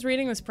so when I was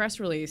reading this press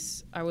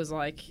release, I was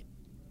like,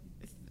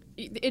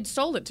 it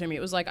sold it to me. It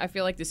was like, I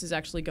feel like this is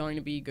actually going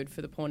to be good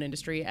for the porn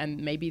industry, and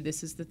maybe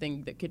this is the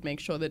thing that could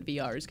make sure that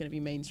VR is going to be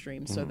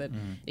mainstream, so that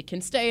it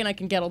can stay and I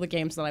can get all the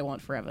games that I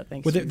want forever.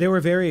 Thanks. Well, to they were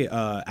very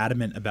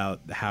adamant about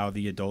how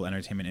the adult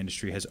entertainment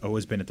industry has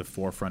always been at the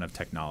forefront of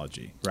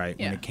technology, right?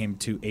 Yeah. When it came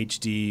to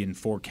HD and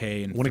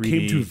 4K and When 3D. it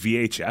came to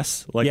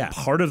VHS, like Yeah.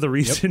 part of the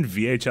reason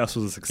VHS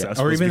was a success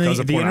or was even because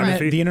the of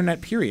pornography.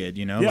 internet period,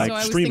 you know? Yeah. Like, so I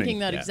was streaming. thinking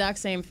that Yeah. exact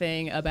same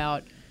thing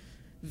about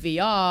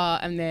VR,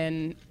 and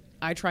then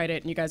I tried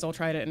it, and you guys all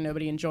tried it, and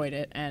nobody enjoyed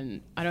it. And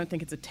I don't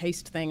think it's a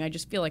taste thing. I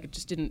just feel like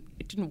it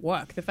didn't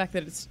work. The fact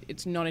that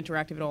it's not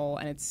interactive at all,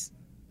 and it's,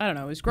 I don't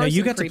know, it was gross. no,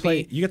 you and got to creepy.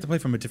 play. You got to play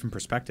from a different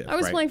perspective. I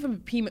was right? playing from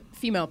a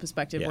female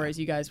perspective, Yeah. whereas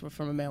you guys were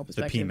from a male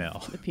perspective.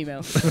 P-male. The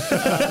P-male.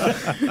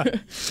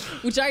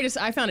 Which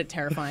I found it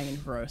terrifying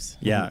and gross.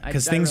 Yeah, I-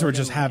 because I things really were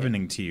just didn't like it.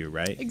 happening to you,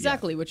 right?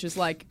 Exactly, which is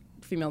like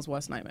female's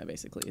worst nightmare,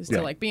 basically, is Yeah.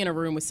 to like be in a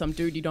room with some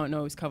dude you don't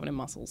know who's covered in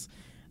muscles,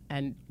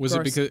 and Was it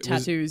gross because-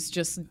 tattoos,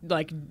 just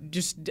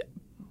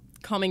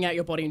coming at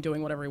your body and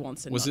doing whatever he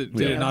wants. And Was not, it? Did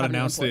you it know, not having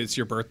announce that input. it's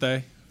your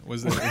birthday?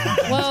 Was it?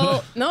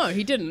 Well, no,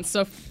 he didn't.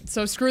 So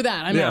screw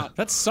that. I'm out.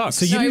 That sucks.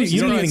 So you No, it was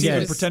didn't just even gross. get. It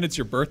was- pretend it's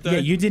your birthday. Yeah,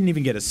 you didn't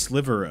even get a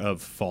sliver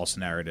of false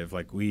narrative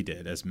like we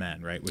did as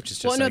men, right? Which is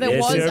just Well, no, like, there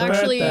it's was your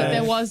actually birthday.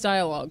 there was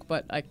dialogue,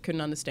 but I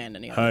couldn't understand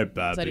any of Hi, it.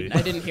 'Cause Bobby.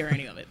 I didn't hear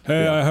any of it.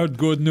 Hey, I heard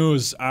good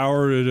news. I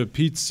ordered a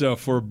pizza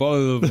for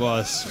both of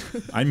us.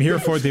 I'm here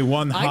for the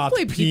one I hot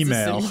play Pizza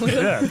female.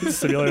 Simulator. Yeah, Pizza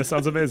Simulator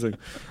sounds amazing.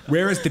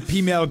 Where is the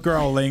female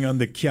girl laying on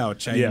the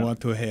couch? I Yeah.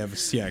 want to have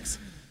sex.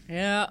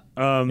 Yeah.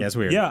 Yeah, it's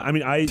weird. Yeah, I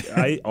mean,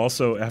 I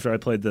also after I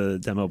played the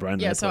demo, Brian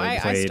and Yeah, I so played.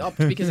 I stopped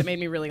because it made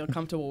me really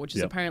uncomfortable, which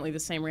is Yep. apparently the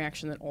same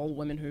reaction that all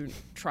women who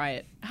try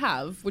it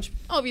have, which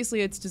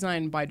obviously it's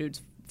designed by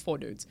dudes for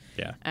dudes.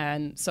 Yeah.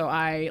 And so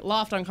I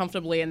laughed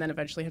uncomfortably and then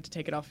eventually had to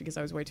take it off because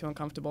I was way too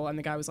uncomfortable. And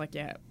the guy was like,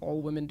 yeah,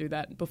 all women do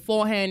that.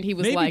 Beforehand, he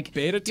was Maybe like,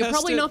 beta you're test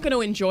probably it? not going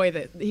to enjoy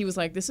that. He was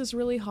like, this is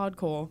really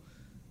hardcore.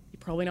 You're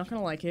probably not going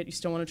to like it. You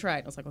still want to try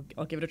it. I was like,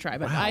 I'll give it a try.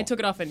 But Wow. I took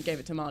it off and gave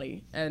it to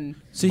Marty. And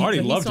So Marty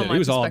he loved saw it. my He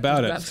was all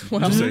about perspective it. of that as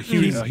well. Just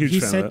a huge he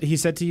fan of said it. he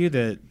said to you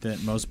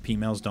that most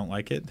females don't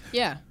like it.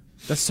 Yeah.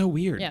 That's so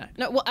weird. Yeah.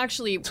 No, well,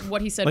 actually,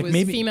 what he said Like, was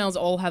maybe- females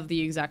all have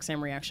the exact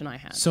same reaction I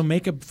had. So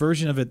make a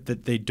version of it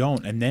that they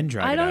don't, and then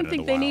drag I it out don't into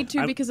think the they wild. need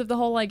to because of the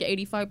whole like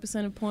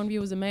 85% of porn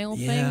viewers are male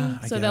Yeah, thing.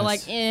 I So they're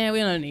like, guess. we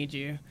don't need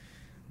you.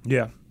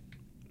 Yeah,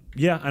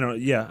 I don't know.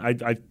 Yeah,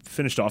 I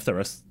finished off the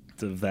rest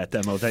of that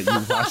demo that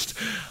you watched.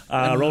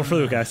 Roll for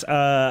the guys.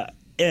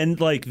 And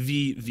like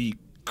the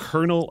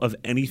kernel of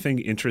anything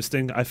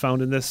interesting I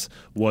found in this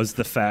was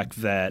the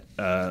fact that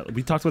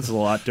we talked about this a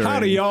lot during.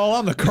 Howdy, y'all.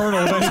 I'm the colonel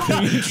of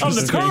anything interesting. I'm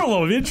the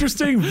kernel of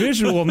interesting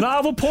visual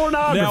novel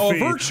pornography. Now, a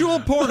virtual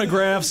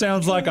pornograph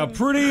sounds like a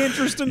pretty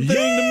interesting thing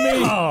to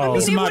me. Oh,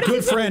 This is it my would've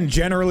good been- friend,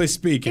 generally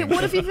speaking. It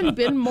would have even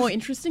been more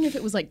interesting if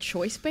it was like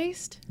choice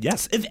based.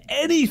 yes. If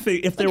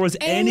anything, if there Like was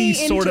any any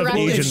sort of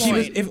interactive If agency. she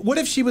was, point. what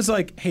if she was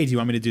like, "Hey, do you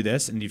want me to do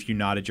this?" And if you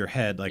nodded your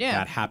head, like Yeah.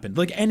 that happened.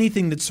 Like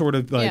anything that's sort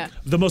of like, Yeah.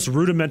 The most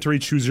rudimentary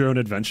choose your own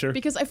adventure.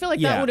 Because I feel like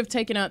Yeah. that would have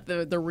taken out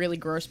the really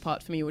gross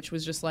part for me, which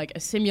was just like a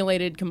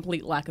simulated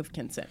complete lack of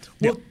consent.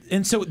 well,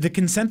 and so the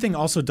consent thing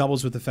also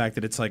doubles with the fact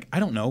that it's like, I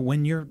don't know,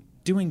 when you're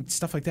doing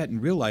stuff like that in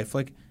real life,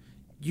 like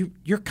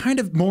you're kind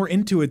of more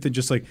into it than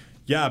just like,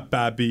 yeah,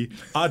 baby,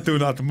 I do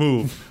not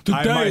move.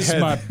 Today is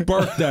my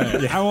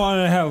birthday. I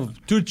want to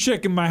have 2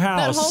 chick in my That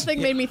house. whole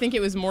thing made me think it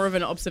was more of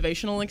an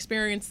observational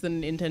experience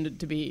than intended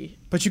to be.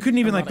 But you couldn't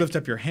even like Erotic. lift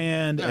up your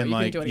hand No, and you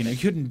couldn't like do you anything.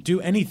 couldn't do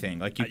anything.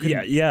 Like you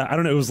couldn't. Yeah. I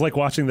don't know. It was like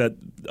watching that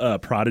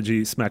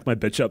Prodigy "Smack My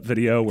Bitch Up"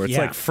 video, where it's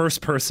Yeah. like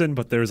first person,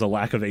 but there's a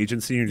lack of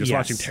agency. And you're just Yes.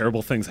 watching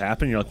terrible things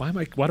happen. You're like,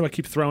 why do I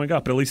keep throwing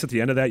up? But at least at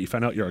the end of that, you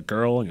find out you're a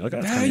girl, and you're like,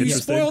 oh, that's Ah, kind of you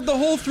interesting. spoiled the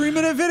whole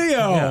 3-minute video.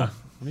 Yeah.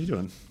 What are you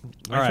doing?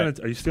 All right.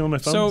 Are you stealing my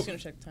phone? So, just gonna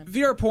check the time.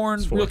 VR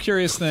porn, for real it.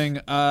 curious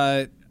thing.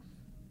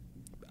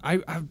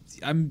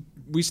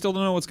 We still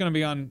don't know what's going to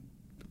be on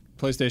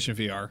PlayStation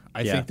VR.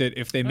 I Yeah. think that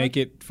if they make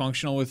it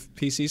functional with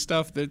PC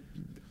stuff, that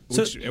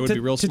which it would be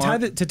real to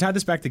smart. tie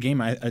this back to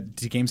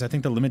games, I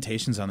think the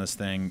limitations on this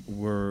thing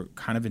were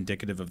kind of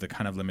indicative of the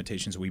kind of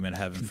limitations we might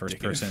have in first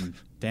person.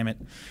 Damn it,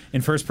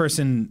 in first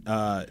person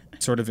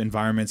sort of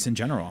environments in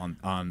general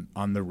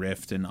on the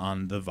Rift and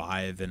on the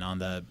Vive and on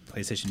the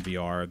PlayStation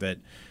VR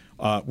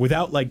that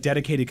without like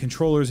dedicated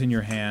controllers in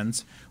your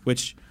hands,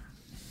 which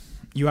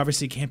you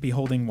obviously can't be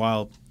holding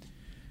while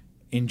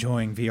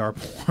enjoying VR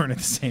porn at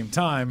the same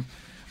time.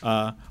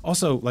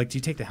 Also, like, do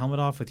you take the helmet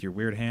off with your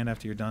weird hand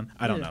after you're done?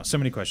 I don't know. So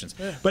many questions.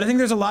 But I think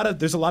there's a lot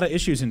of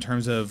issues in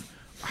terms of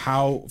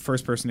how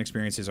first-person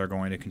experiences are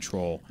going to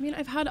control. I mean,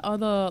 I've had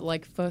other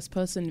like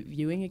first-person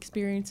viewing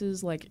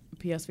experiences, like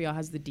PSVR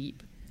has the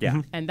Deep.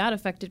 Yeah. And that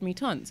affected me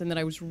tons. And then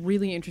I was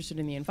really interested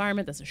in the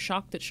environment. There's a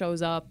shark that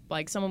shows up.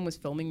 Like, someone was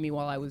filming me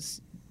while I was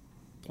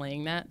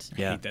playing that.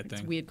 Yeah. I hate that It's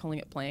thing. weird calling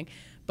it playing.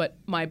 But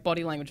my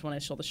body language when I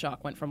saw the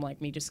shark went from like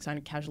me just kind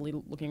of casually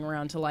looking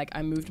around to like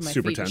I moved my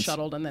Super feet and tense.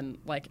 shuttled and then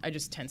like I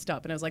just tensed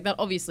up. And I was like, that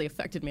obviously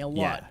affected me a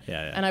lot.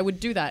 Yeah. And I would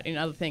do that in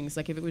other things.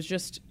 Like if it was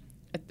just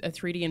a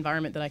 3D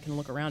environment that I can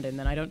look around in,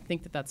 then I don't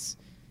think that's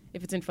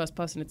if it's in first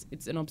person,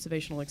 it's an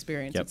observational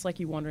experience. Yep. It's like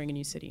you wandering a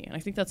new city. And I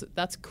think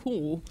that's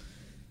cool.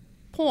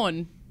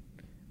 Porn,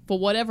 for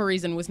whatever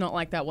reason, was not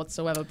like that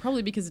whatsoever.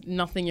 Probably because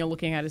nothing you're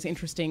looking at is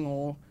interesting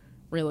or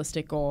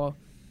realistic or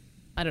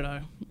I don't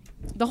know.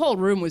 The whole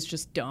room was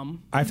just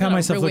dumb. I found Got a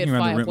myself real looking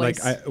weird around the room.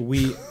 fireplace. Like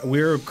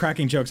we were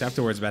cracking jokes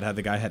afterwards about how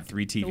the guy had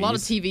 3 TVs. A lot of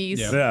TVs.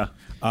 Yeah.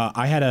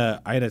 I had a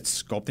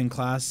sculpting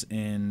class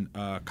in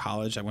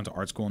college. I went to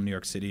art school in New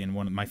York City, and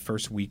my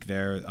first week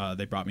there,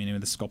 they brought me into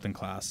the sculpting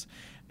class,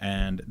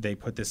 and they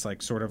put this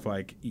like sort of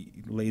like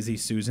Lazy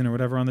Susan or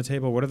whatever on the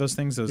table. What are those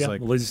things? Those Yeah,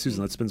 like Lazy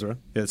Susan that spins around.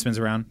 that spins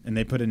around, and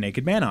they put a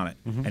naked man on it,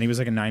 and he was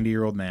like a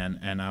 90-year-old man,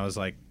 and I was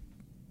like,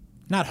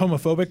 not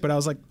homophobic, but I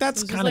was like,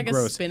 that's It was just kind of like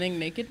gross. a spinning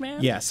naked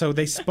man. Yeah, so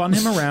they spun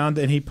him around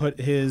and he put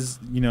his,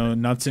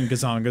 nuts and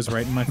gazongas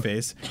right in my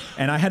face.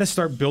 And I had to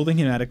start building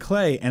him out of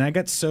clay. And I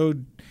got so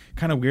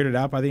kind of weirded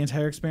out by the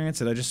entire experience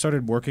that I just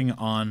started working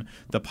on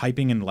the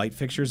piping and light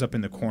fixtures up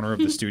in the corner of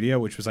the studio,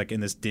 which was like in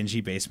this dingy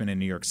basement in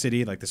New York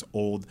City, like this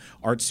old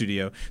art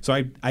studio.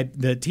 So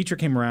the teacher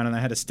came around and I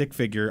had a stick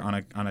figure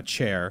on a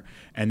chair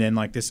and then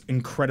like this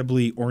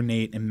incredibly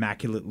ornate,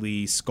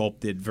 immaculately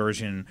sculpted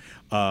version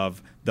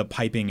of the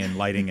piping and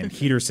lighting and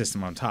heater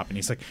system on top. And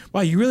he's like,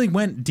 wow, you really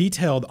went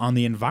detailed on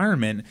the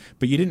environment,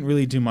 but you didn't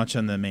really do much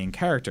on the main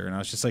character. And I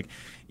was just like,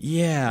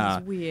 yeah.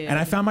 That's weird. And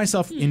I found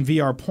myself in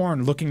VR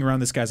porn looking around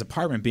this guy's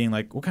apartment being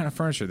like, what kind of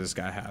furniture does this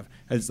guy have?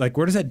 It's like,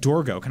 where does that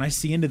door go? Can I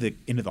see into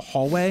the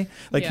hallway?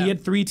 Like he Yeah.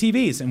 had 3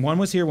 TVs and one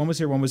was here, one was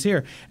here, one was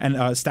here,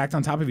 and stacked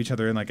on top of each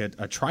other in like a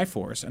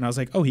Triforce. And I was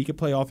like, oh, he could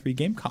play all 3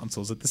 game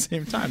consoles at the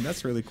same time.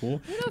 That's really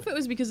cool. I don't know if it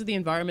was because of the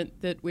environment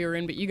that we were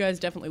in, but you guys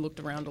definitely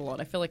looked around a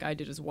lot. I feel like I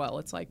did as well.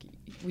 It's like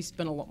we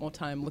spent a lot more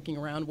time looking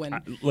around when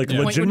Like the point would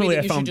be legitimately, that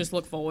I you found should just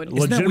look forward. that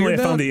legitimately weird,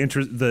 I found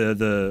though?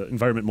 the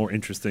environment more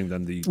interesting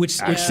than the Which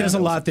actual says a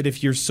levels. lot that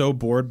if you're so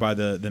bored by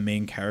the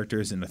main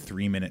characters in a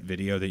 3-minute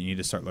video that you need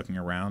to start looking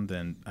around,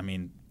 then I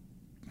mean,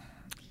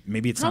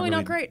 maybe it's Probably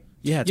not not really, great.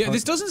 Yeah, it's Yeah, probably-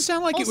 this doesn't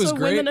sound like Also, it was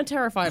great. women are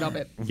terrified of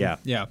it. yeah.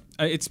 Yeah,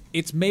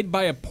 it's made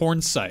by a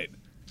porn site.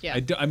 Yeah.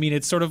 I mean,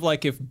 it's sort of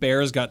like if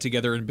bears got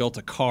together and built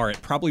a car,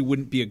 it probably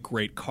wouldn't be a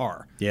great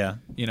car. Yeah.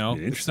 You know, Yeah,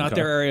 it's interesting not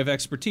their car. area of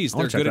expertise. I They're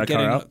wanna check good at that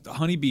car getting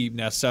honeybee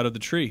nests out of the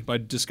tree by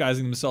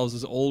disguising themselves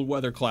as old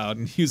weather cloud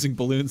and using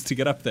balloons to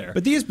get up there.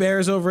 But these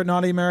bears over at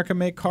Naughty America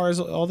make cars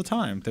all the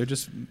time. They're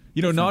just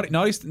you know,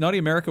 Naughty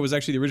America was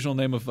actually the original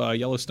name of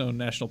Yellowstone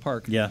National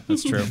Park. yeah,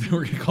 that's true.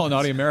 We're going to call it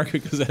Naughty America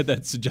because it had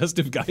that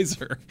suggestive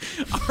geyser.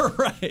 All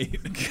right.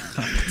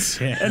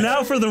 And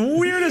now for the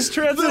weirdest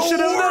transition of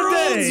the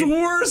world's day.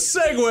 worst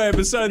segue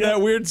beside that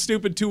weird,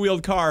 stupid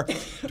 2-wheeled car.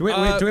 Do we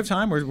have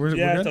time? We're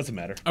Yeah, good? it doesn't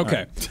matter.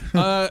 Okay.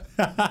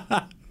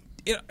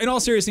 In all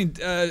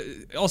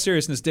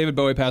seriousness, David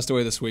Bowie passed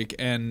away this week,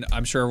 and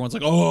I'm sure everyone's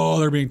like, "Oh,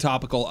 they're being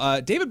topical."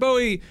 David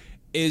Bowie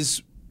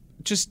is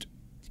just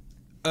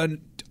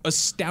an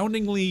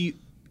astoundingly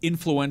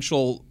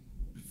influential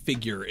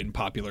figure in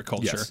popular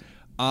culture. Yes.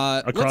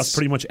 Let's- Across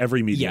pretty much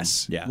every medium.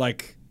 Yes. Yeah.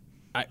 Like,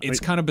 it's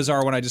kind of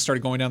bizarre when I just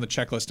started going down the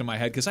checklist in my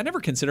head because I never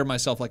considered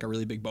myself like a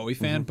really big Bowie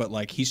fan, but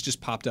like he's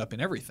just popped up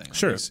in everything.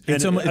 Sure. He's-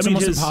 It's, And, it's I mean,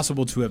 almost his-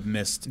 impossible to have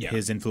missed Yeah.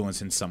 his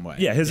influence in some way.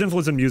 Yeah, his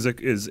influence in music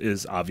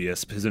is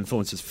obvious. His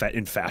influence is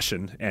in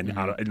fashion and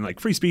in like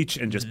free speech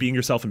and just being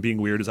yourself and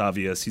being weird is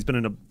obvious. He's been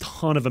in a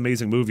ton of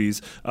amazing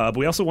movies, but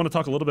we also want to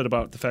talk a little bit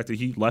about the fact that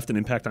he left an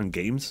impact on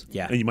games.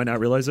 Yeah. and you might not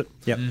realize it.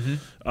 Yep.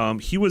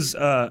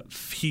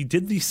 He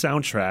did the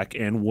soundtrack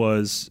and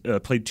was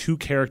played 2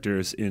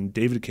 characters in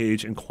David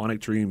Cage and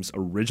Quantic Dream's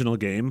original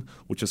game,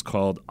 which is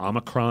called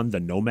Omicron: The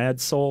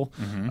Nomad Soul,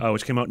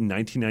 which came out in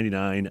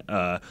 1999.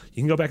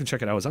 You can go back and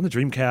check it out. It was on the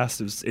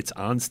Dreamcast. It's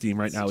on Steam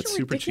right now. Such It's a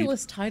super cheap.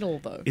 ridiculous title,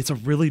 though. It's a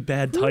really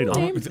bad title.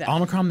 named With that?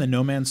 Omicron, the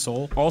No Man's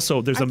Soul.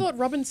 Also, there's I thought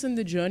Robinson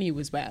the Journey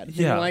was bad.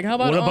 yeah. Like, how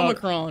about what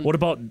Omicron? What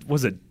about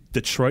was it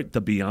Detroit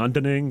the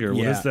Beyondening or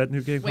what Yeah. is that new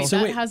game Wait,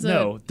 called? that has a...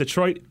 no,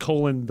 Detroit :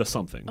 the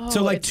something. Oh,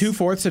 So like it's-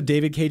 2/4 of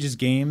David Cage's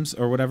games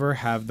or whatever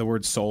have the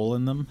word soul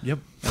in them. Yep.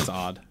 That's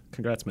odd.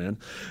 Congrats, man.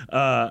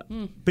 But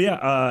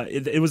yeah,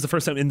 it was the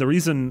first time. And the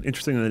reason,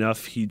 interestingly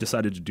enough, he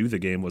decided to do the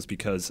game was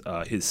because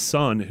his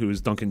son, who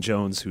is Duncan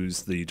Jones,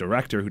 who's the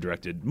director who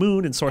directed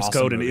Moon and Source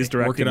Awesome Code and movie. is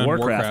directing Working on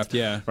Warcraft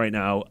Warcraft, right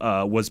now,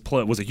 was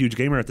a huge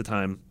gamer at the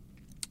time.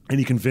 And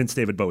he convinced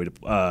David Bowie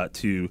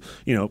to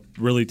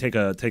really take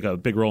a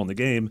big role in the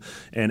game.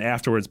 And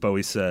afterwards,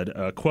 Bowie said,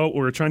 quote, "What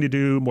we're trying to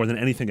do more than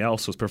anything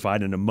else was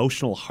provide an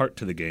emotional heart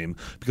to the game,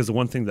 because the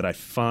one thing that I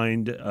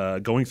find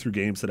going through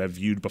games that I've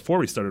viewed before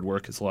we started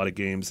work is a lot of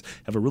games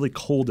have a really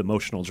cold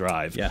emotional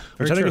drive." Yeah,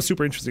 which very I think true. is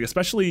super interesting,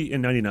 especially in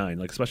 '99,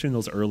 like especially in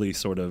those early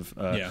sort of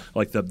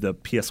like the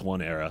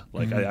PS1 era.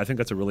 Like I think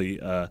that's a really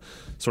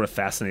sort of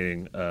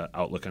fascinating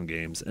outlook on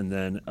games. And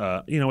then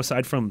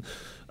aside from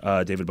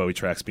David Bowie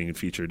tracks being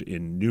featured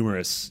in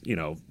numerous,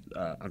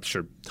 I'm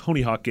sure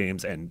Tony Hawk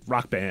games and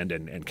Rock Band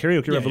and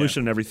Karaoke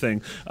Revolution and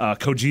everything.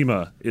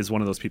 Kojima is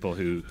one of those people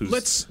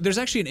who's There's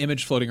actually an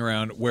image floating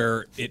around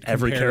where it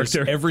Every compares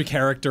character? every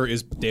character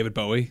is David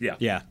Bowie. yeah.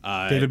 Yeah,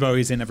 David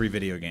Bowie's in every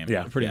video game.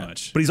 Yeah. Pretty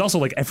much. But he's also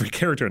like every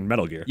character in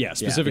Metal Gear. Yeah,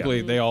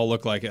 specifically, they all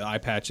look like eye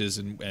patches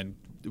and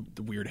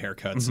the weird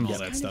haircuts and all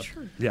that stuff.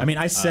 Yeah. I mean,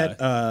 I set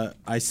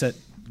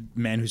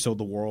Man Who Sold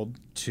the World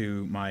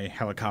to my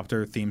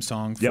helicopter theme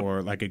song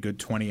for like a good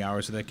 20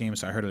 hours of that game,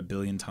 so I heard it a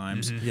billion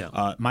times.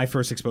 Yeah. My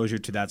first exposure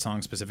to that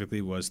song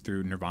specifically was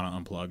through Nirvana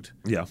Unplugged.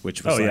 Yeah.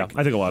 Which was I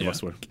think a lot of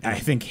us were. I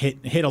think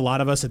hit a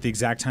lot of us at the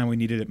exact time we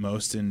needed it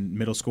most in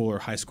middle school or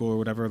high school or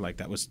whatever. Like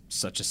that was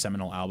such a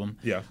seminal album.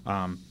 Yeah.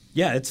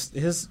 It's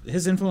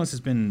his influence has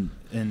been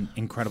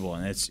incredible,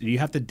 and you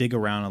have to dig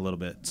around a little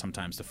bit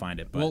sometimes to find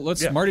it. But Well,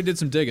 Marty did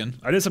some digging.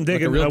 I did some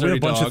digging. Like a real We did dirty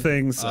a bunch dog. of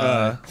things,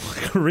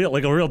 like a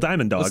real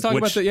diamond dog. Let's talk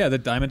about the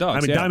Diamond Dogs.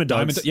 I mean, yeah. Diamond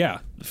Dogs. Yeah.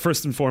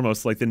 First and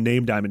foremost, like the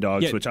name Diamond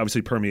Dogs, Yeah. which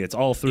obviously permeates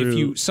all through. If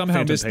you somehow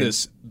Phantom missed Pain.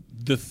 this,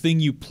 the thing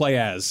you play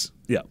as,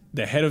 Yeah.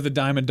 the head of the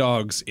Diamond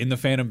Dogs in the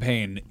Phantom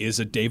Pain, is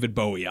a David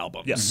Bowie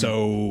album. Yeah.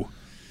 So,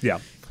 Yeah.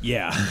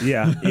 yeah.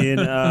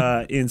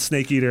 Yeah, in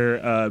Snake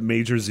Eater,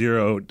 Major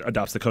Zero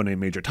adopts the codename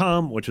Major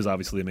Tom, which is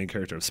obviously the main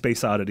character of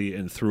Space Oddity,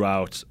 and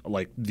throughout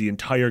like the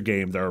entire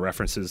game, there are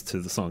references to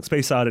the song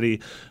Space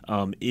Oddity.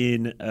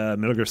 In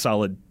Metal Gear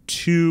Solid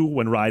 2,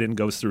 when Raiden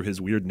goes through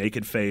his weird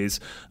naked phase,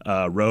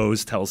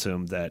 Rose tells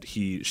him that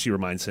she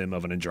reminds him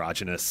of an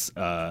androgynous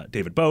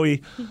David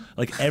Bowie.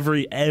 Like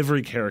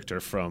every character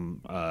from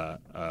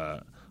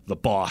the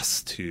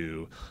boss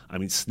to, I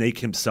mean, Snake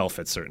himself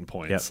at certain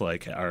points,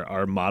 like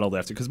are modeled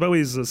after, because Bowie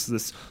is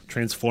this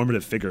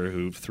transformative figure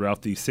who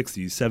throughout the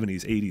 60s,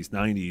 70s, 80s,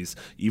 90s,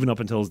 even up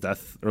until his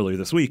death earlier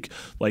this week,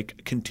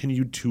 like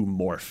continued to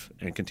morph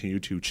and continue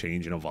to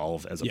change and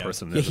evolve as a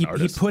person and as an he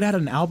artist. put out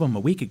an album a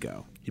week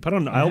ago. He put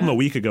out an album a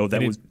week ago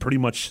that was pretty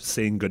much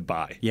saying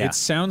goodbye. Yeah. It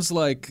sounds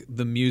like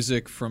the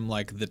music from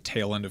like the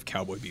tail end of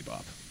Cowboy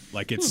Bebop.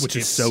 Like Which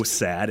is so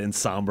sad and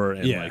somber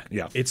and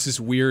it's this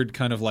weird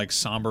kind of like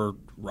somber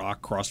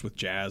rock crossed with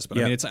jazz. But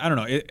I mean, I don't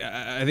know.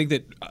 I think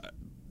that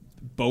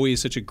Bowie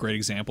is such a great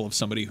example of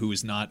somebody who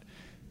is not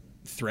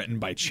threatened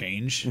by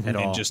change At and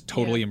all. just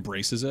totally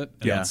embraces it.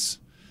 And that's,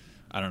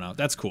 I don't know.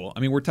 That's cool. I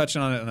mean, we're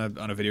touching on it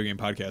on a video game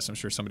podcast. I'm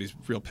sure somebody's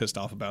real pissed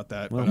off about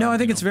that. But, No, I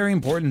think it's very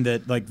important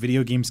that like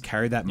video games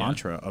carry that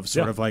mantra of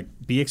sort of like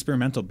be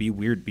experimental, be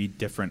weird, be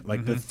different.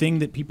 Like the thing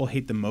that people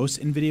hate the most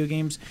in video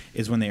games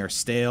is when they are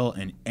stale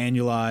and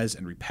annualized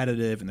and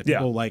repetitive. And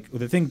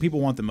the thing people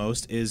want the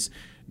most is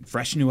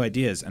fresh new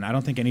ideas. And I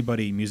don't think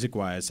anybody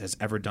music-wise has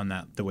ever done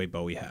that the way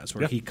Bowie has,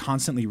 where he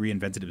constantly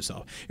reinvented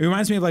himself. It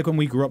reminds me of like when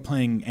we grew up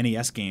playing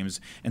NES games,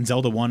 and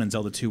Zelda 1 and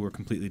Zelda 2 were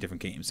completely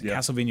different games. And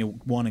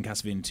Castlevania 1 and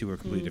Castlevania 2 were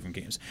completely different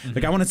games.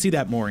 Like I want to see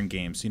that more in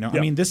games, I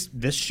mean, this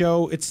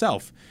show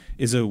itself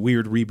is a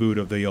weird reboot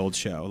of the old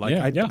show.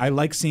 Like I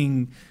like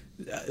seeing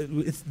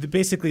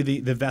basically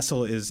the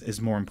vessel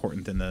is more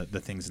important than the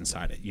things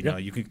inside it.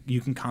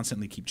 You can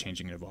constantly keep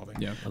changing and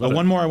evolving.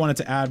 One more I wanted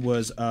to add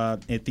was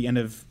at the end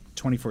of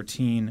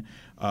 2014,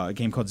 a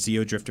game called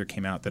Zeo Drifter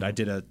came out that I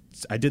did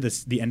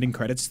the ending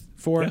credits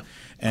for.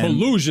 And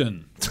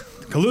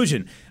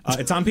Collusion.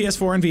 It's on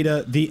PS4 and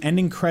Vita. The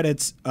ending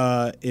credits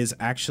is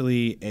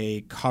actually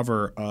a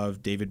cover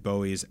of David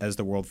Bowie's "As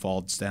the World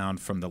Falls Down"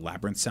 from the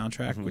Labyrinth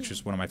soundtrack, which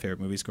is one of my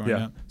favorite movies growing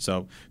up.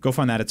 So go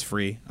find that; it's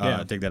free.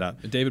 Dig that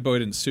out. David Bowie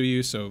didn't sue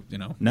you, so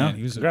No. man,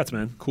 he was Congrats, a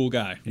man. cool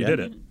guy. You did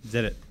it.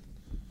 Did it.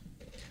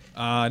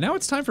 Now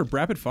it's time for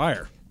Rapid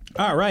Fire.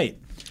 All right.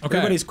 Okay.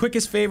 Everybody's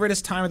quickest,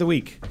 favoriteest time of the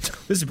week.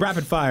 This is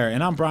Rapid Fire,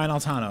 and I'm Brian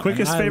Altano.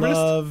 Quickest, and I favoriteest?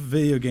 love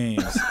video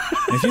games.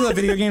 And if you love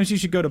video games, you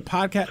should go to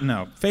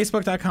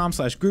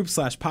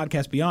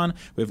facebook.com/group/podcastbeyond.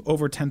 We have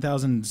over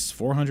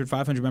 10,400,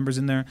 500 members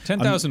in there.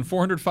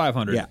 10,400,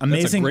 500. Yeah, That's a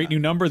amazing- great new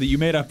number that you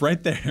made up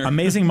right there.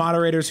 Amazing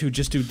moderators who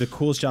just do the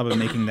coolest job of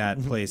making that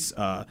place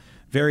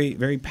very,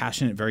 very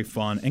passionate, very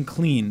fun, and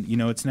clean.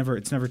 It's never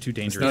too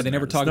dangerous. No, they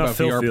never talk not about VR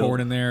filth-filled. porn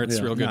in there. It's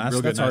real good. No,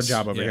 real that's good. our Nice.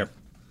 job over Yeah. here.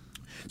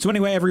 So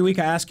anyway, every week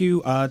I ask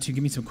you to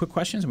give me some quick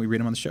questions, and we read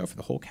them on the show for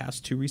the whole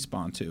cast to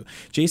respond to.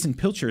 Jason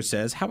Pilcher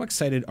says, how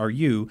excited are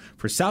you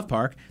for South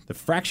Park, The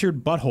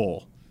Fractured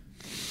Butthole?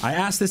 I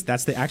asked this.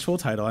 That's the actual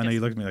title. I know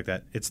you looked at me like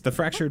that. It's The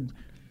Fractured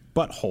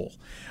butthole.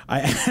 I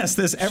ask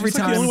this every She's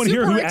like the time. only one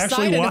here who Super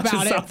actually excited watches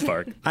about it. South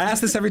Park. I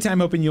ask this every time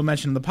hoping you'll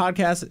mention in the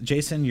podcast.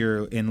 Jason,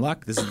 you're in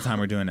luck. This is the time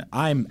we're doing it.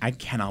 I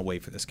cannot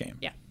wait for this game.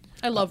 Yeah.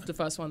 I loved the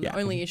first one. Yeah.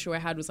 The only issue I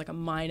had was like a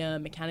minor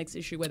mechanics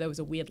issue where there was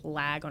a weird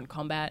lag on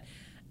combat,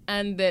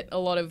 and that a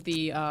lot of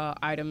the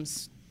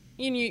items,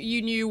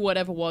 you knew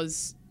whatever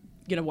was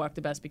going to work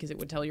the best because it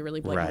would tell you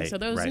really blatantly. Right, So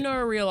there was right. no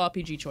real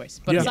RPG choice.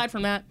 But Yeah. aside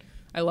from that,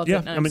 I loved it,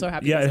 and I'm so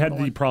happy. Yeah, there's it had another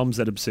the one. problems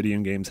that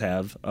Obsidian games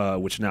have,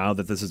 which now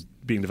that this is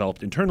being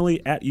developed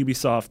internally at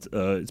Ubisoft,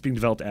 it's being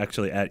developed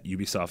actually at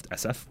Ubisoft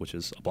SF, which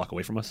is a block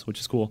away from us, which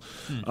is cool.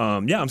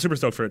 Yeah, I'm super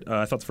stoked for it.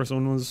 I thought the first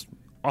one was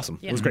awesome.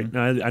 Yeah. It was great.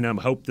 And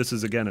I hope this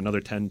is, again, another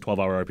 10,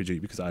 12-hour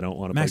RPG because I don't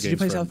want to play Max, games did you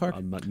play for South Park?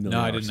 a million No,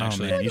 I hours. didn't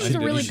actually. man, It you was should- a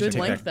you really should good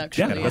take length, that-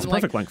 actually. Yeah, that's and,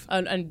 perfect length.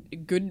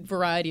 And good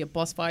variety of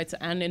boss fights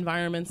and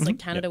environments. Like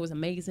Canada was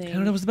amazing.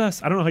 Canada was the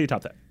best. I don't know how you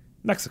top that.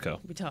 Mexico.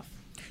 It'd be tough.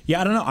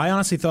 Yeah, I don't know. I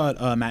honestly thought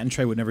Matt and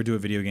Trey would never do a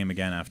video game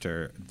again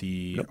after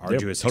the Nope, they're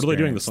arduous totally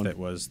doing experience this one. that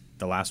was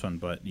the last one.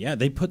 But yeah,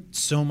 they put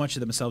so much of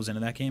themselves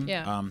into that game.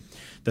 Yeah.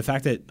 The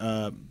fact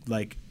that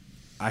like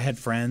I had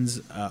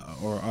friends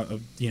or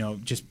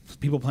just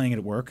people playing it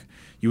at work.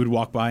 You would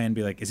walk by and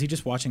be like, "Is he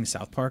just watching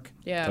South Park?"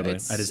 Yeah, Totally.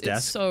 it's, At his it's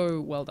desk? so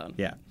well done.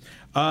 Yeah.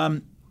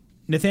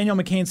 Nathaniel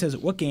McCain says,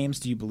 "What games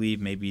do you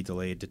believe may be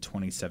delayed to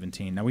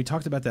 2017?" Now we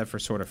talked about that for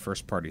sort of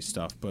first party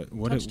stuff, but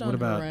what Touched on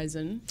about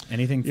Horizon.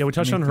 anything? Yeah, we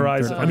touched on anything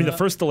Horizon. third I mean, the party?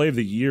 first delay of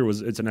the year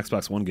it's an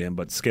Xbox One game,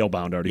 but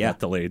Scalebound already Yeah. got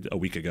delayed a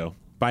week ago.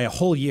 by a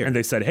whole year. And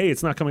they said, hey,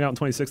 it's not coming out in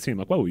 2016. I'm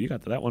like, whoa, you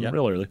got to that one Yep.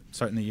 real early.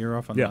 starting the year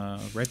off on Yeah.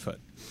 the right foot.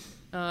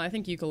 I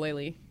think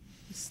Ukulele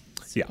is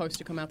Yeah. supposed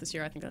to come out this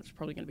year. I think that's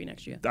probably going to be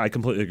next year. I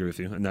completely agree with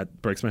you, and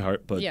that breaks my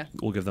heart, but Yeah.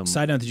 we'll give them...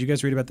 Side note: did you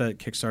guys read about the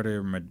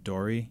Kickstarter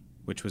Midori,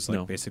 which was like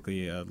No.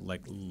 basically a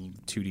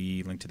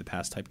 2D Link to the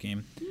Past type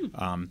game?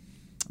 Hmm.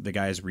 The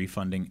guy is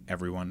refunding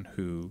everyone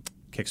who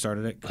kickstarted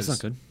it That's because not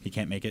good. he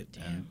can't make it,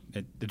 and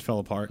it fell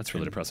apart. That's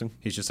really And depressing.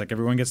 He's just like,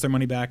 everyone gets their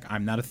money back.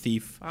 I'm not a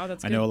thief. Wow,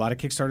 that's I know good. a lot of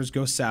Kickstarters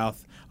go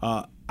south.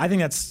 I think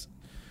that's.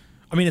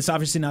 I mean, it's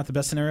obviously not the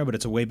best scenario, but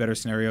it's a way better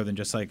scenario than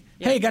just like,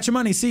 hey, got your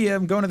money, see ya,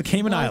 I'm going to the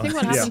Cayman Well, I Islands.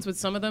 think what Yeah. happens with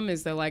some of them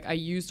is they're like, I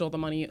used all the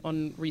money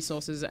on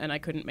resources and I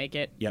couldn't make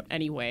it Yep.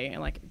 anyway.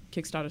 And like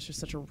Kickstarter's just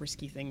such a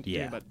risky thing to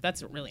Yeah. do, but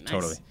that's really nice.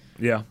 Totally.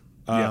 Yeah.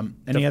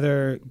 Any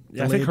other?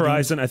 Yeah, I think delayed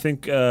Horizon, I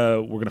think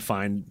we're going to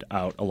find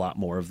out a lot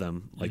more of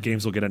them. Like Mm-hmm.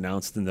 games will get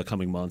announced in the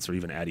coming months or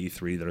even at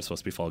E3 that are supposed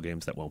to be fall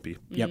games that won't be.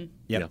 Yep.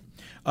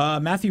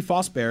 Matthew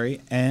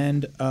Fosbury,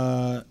 and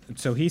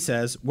so he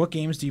says, "What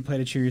games do you play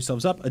to cheer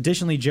yourselves up?"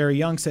 Additionally, Jerry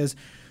Young says,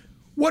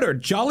 "What are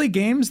jolly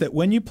games that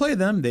when you play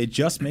them, they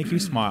just make you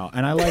smile?"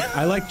 And I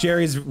like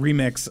Jerry's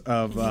remix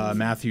of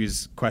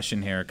Matthew's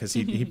question here because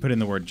he put in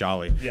the word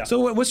jolly. Yeah.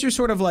 So what's your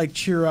sort of like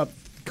cheer up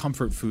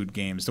comfort food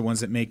games? The ones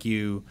that make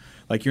you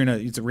like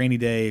it's a rainy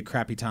day,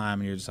 crappy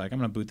time, and you're just like, I'm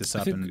gonna boot this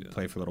up and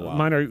play for a little while.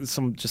 Mine are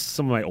some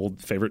of my old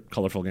favorite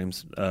colorful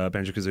games: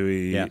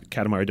 Banjo-Kazooie, Yeah.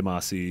 Katamari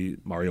Damacy,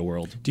 Mario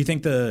World. Do you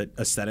think the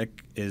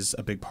aesthetic is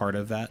a big part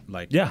of that?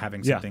 Like Yeah,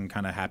 having yeah. something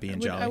kind of happy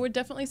and I jolly? would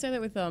definitely say that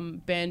with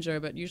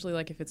Banjo, but usually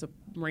like if it's a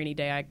rainy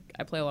day,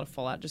 I play a lot of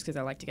Fallout just because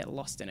I like to get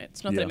lost in it.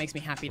 It's not that Yeah. it makes me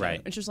happy. Right.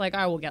 Though. It's just like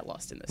I will get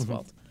lost in this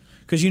world.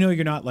 Because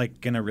you're not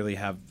like gonna really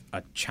have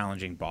a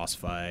challenging boss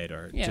fight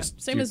or Yeah.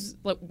 just Same as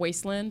like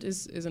Wasteland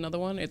is another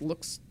one. It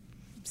looks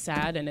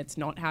sad and it's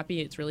not happy.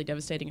 It's really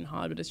devastating and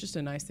hard, but it's just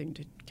a nice thing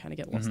to kind of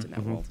get lost in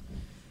that world.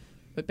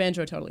 But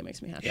Banjo totally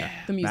makes me happy.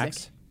 The music.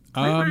 Max?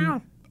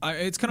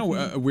 It's kind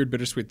of a weird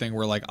bittersweet thing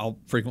where like I'll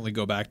frequently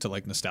go back to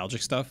like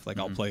nostalgic stuff. Like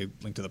I'll play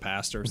Link to the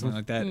Past or something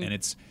like that, and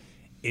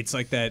it's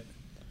like that.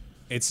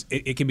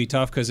 It can be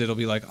tough because it'll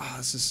be like, oh,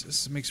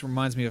 this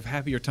reminds me of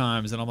happier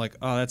times, and I'm like,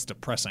 oh, that's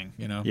depressing,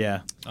 you know?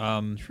 Yeah.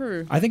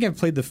 True. I think I've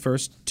played the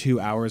first 2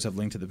 hours of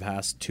Link to the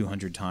Past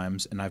 200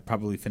 times, and I've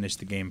probably finished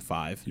the game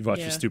 5. You've watched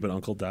Yeah. your stupid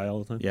uncle die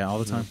all the time? Yeah, all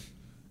the time.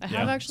 I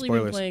have Yeah. actually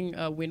Spoilers. been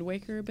playing Wind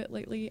Waker a bit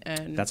lately,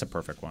 and That's a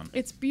perfect one.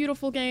 it's a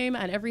beautiful game,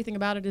 and everything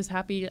about it is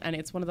happy, and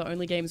it's one of the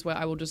only games where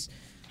I will just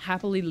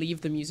happily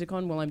leave the music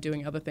on while I'm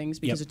doing other things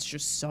because Yep. it's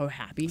just so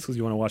happy. Because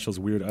you want to watch those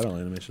weird idle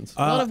animations.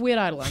 A lot of weird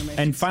idle animations.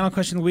 And final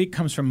question of the week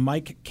comes from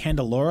Mike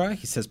Candelora.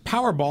 He says,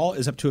 Powerball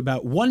is up to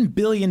about $1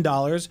 billion.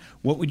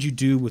 What would you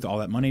do with all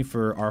that money?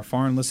 For our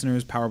foreign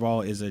listeners,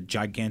 Powerball is a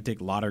gigantic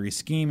lottery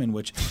scheme in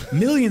which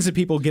millions of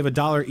people give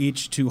 $1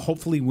 each to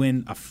hopefully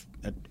win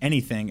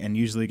anything and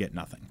usually get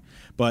nothing.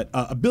 But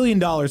 $1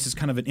 billion is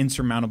kind of an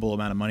insurmountable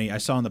amount of money. I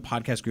saw in the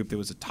podcast group there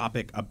was a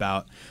topic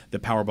about the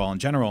Powerball in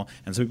general,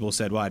 and some people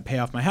said, well, I'd pay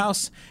off my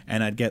house,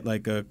 and I'd get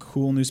like a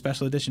cool new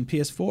special edition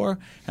PS4,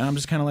 and I'm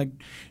just kind of like,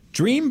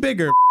 dream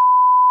bigger.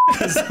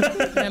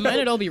 Yeah, mine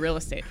would all be real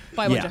estate.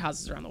 Buy a bunch Yeah. of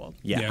houses around the world.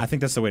 Yeah, Yeah. I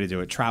think that's the way to do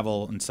it.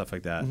 Travel and stuff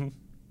like that. Yeah.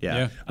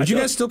 Yeah. Would you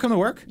guys still come to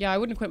work? Yeah, I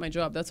wouldn't quit my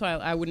job. That's why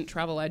I wouldn't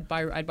travel. I'd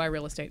buy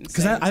real estate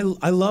Because instead.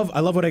 I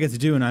love what I get to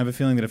do, and I have a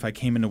feeling that if I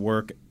came into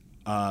work,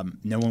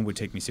 no one would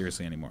take me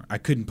seriously anymore. I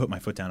couldn't put my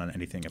foot down on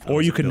anything. If I Or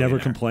was you a could never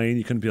billionaire. complain.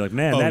 You couldn't be like,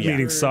 man, Oh, that yeah.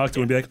 meeting sucked.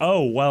 And be like,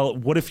 oh, well,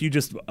 what if you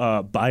just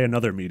buy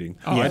another meeting?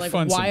 Oh, I'd like,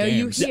 fund some why are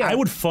you games. here? I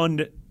would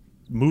fund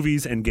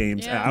movies and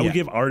games. Yeah. I would Yeah.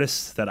 give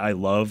artists that I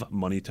love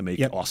money to make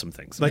Yep. awesome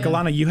things. Like Yeah.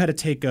 Alana, you had to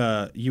take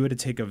a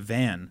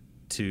van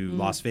to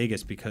Las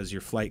Vegas because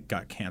your flight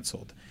got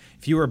canceled.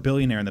 If you were a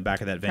billionaire in the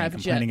back of that van Private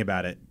complaining jet.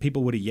 about it,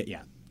 people would have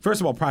yeah. First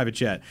of all, private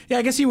jet. Yeah,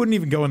 I guess you wouldn't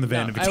even go in the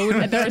van No, to I begin would,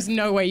 with. there is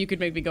no way you could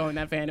make me go in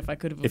that van if I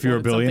could have If you were a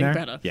afforded something billionaire?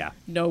 better. Yeah.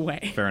 No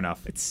way. Fair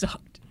enough. It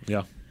sucked.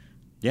 yeah.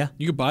 Yeah.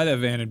 You could buy that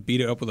van and beat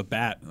it up with a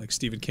bat, like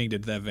Stephen King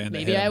did to that van.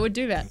 Maybe I would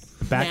do that.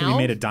 Back when Now,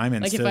 he made it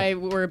diamonds, Like too. if I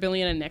were a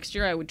billionaire next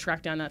year, I would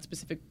track down that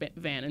specific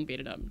van and beat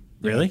it up.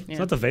 Really? Yeah. It's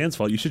not the van's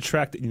fault. You should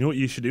track. You know what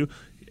you should do?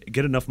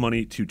 Get enough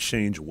money to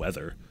change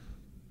weather,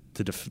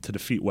 to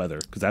defeat weather,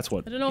 because that's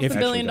what. I don't know if If- $1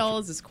 billion Actually,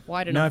 is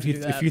quite No, enough if to do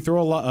you that. if you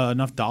throw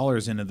enough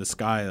dollars into the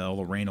sky, all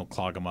the rain will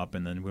clog them up,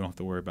 and then we don't have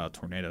to worry about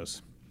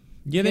tornadoes.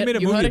 Yeah, they Yeah, made a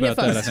you movie heard it here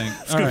about that, I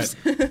first.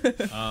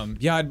 think. All right.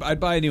 Yeah,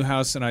 I'd buy a new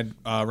house and I'd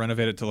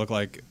renovate it to look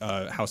like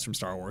a house from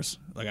Star Wars.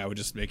 Like I would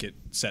just make it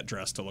set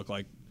dressed to look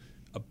like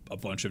a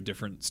bunch of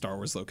different Star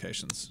Wars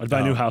locations. I'd buy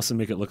a new house and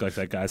make it look like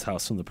that guy's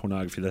house from the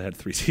pornography that had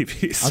 3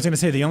 TVs. I was going to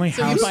say the only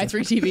So house. you buy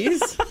 3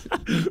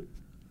 TVs?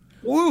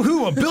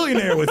 Woohoo! A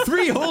billionaire with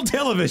 3 whole Oh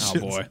televisions.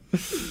 boy.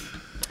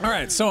 All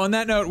right. So on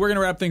that note, we're gonna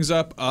wrap things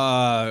up.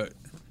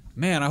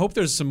 Man, I hope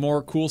there's some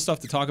more cool stuff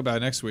to talk about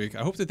next week.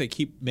 I hope that they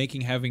keep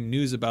having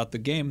news about the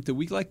game that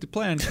we like to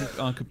play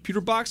on computer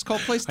box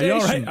called PlayStation. Are you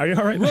all right? Are you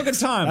all right? Look at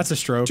time. That's a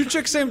stroke. 2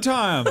 chicks same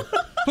time.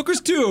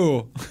 Hookers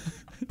 2.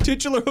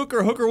 Titular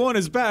Hooker 1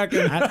 is back.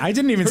 And I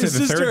didn't even her say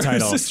the third her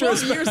title. sister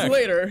 12 is years back.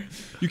 later.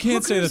 You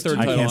can't say the third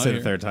I title. can't say on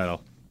the here. third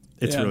title.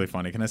 It's Yeah. really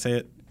funny. Can I say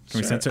it?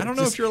 Can we censor it? I don't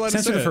know Just if you're allowed to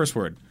censor say the it. first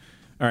word.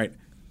 All right.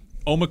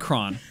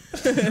 Omicron.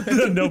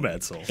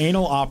 Nomad Soul.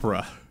 Anal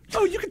opera.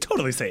 Oh, you can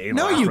totally say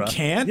anal No, you opera.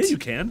 can't. Yeah, you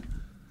can.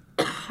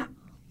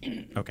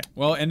 Okay.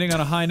 Well, ending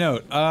on a high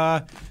note.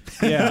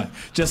 Yeah.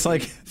 Just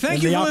like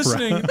Thank in you the for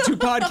opera. listening to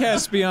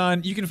Podcast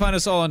Beyond. You can find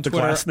us all on Twitter.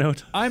 Glass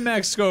Note. I'm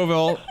Max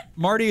Scoville.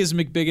 Marty is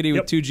McBiggity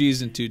with Yep. 2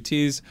 G's and 2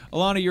 T's.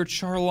 Alana, you're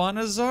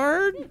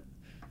Charlanazard?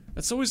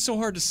 That's always so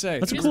hard to say.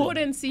 That's Just cool. put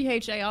in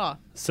CHAR.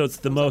 So it's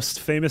the most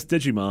famous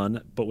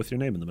Digimon, but with your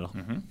name in the middle.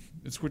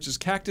 Which is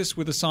Cactus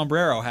with a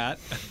sombrero hat.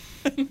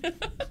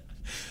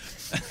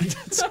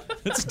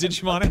 that's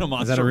Digimon and a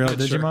monster. Is that a real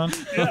picture.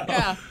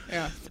 Digimon?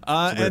 Yeah.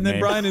 And then name.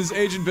 Brian is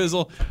Agent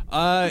Bizzle.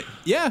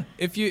 Yeah,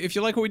 if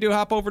you like what we do,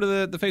 hop over to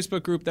the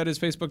Facebook group. That is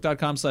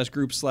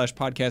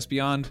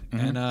facebook.com/group/podcastbeyond,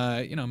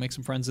 and make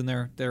some friends in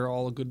there. They're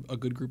all a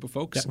good group of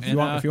folks. If And, you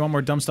want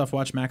more dumb stuff,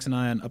 watch Max and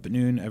I on Up at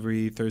Noon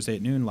every Thursday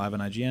at noon, live on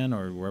IGN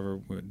or wherever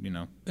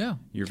yeah.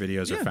 your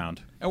videos are Yeah.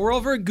 found. And we're all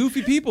very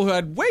goofy people who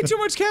had way too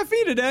much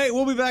caffeine today.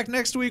 We'll be back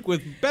next week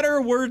with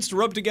better words to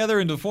rub together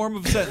into the form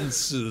of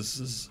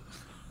sentences.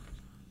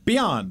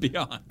 Beyond.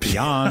 Beyond.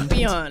 Beyond.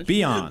 Beyond.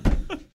 Beyond.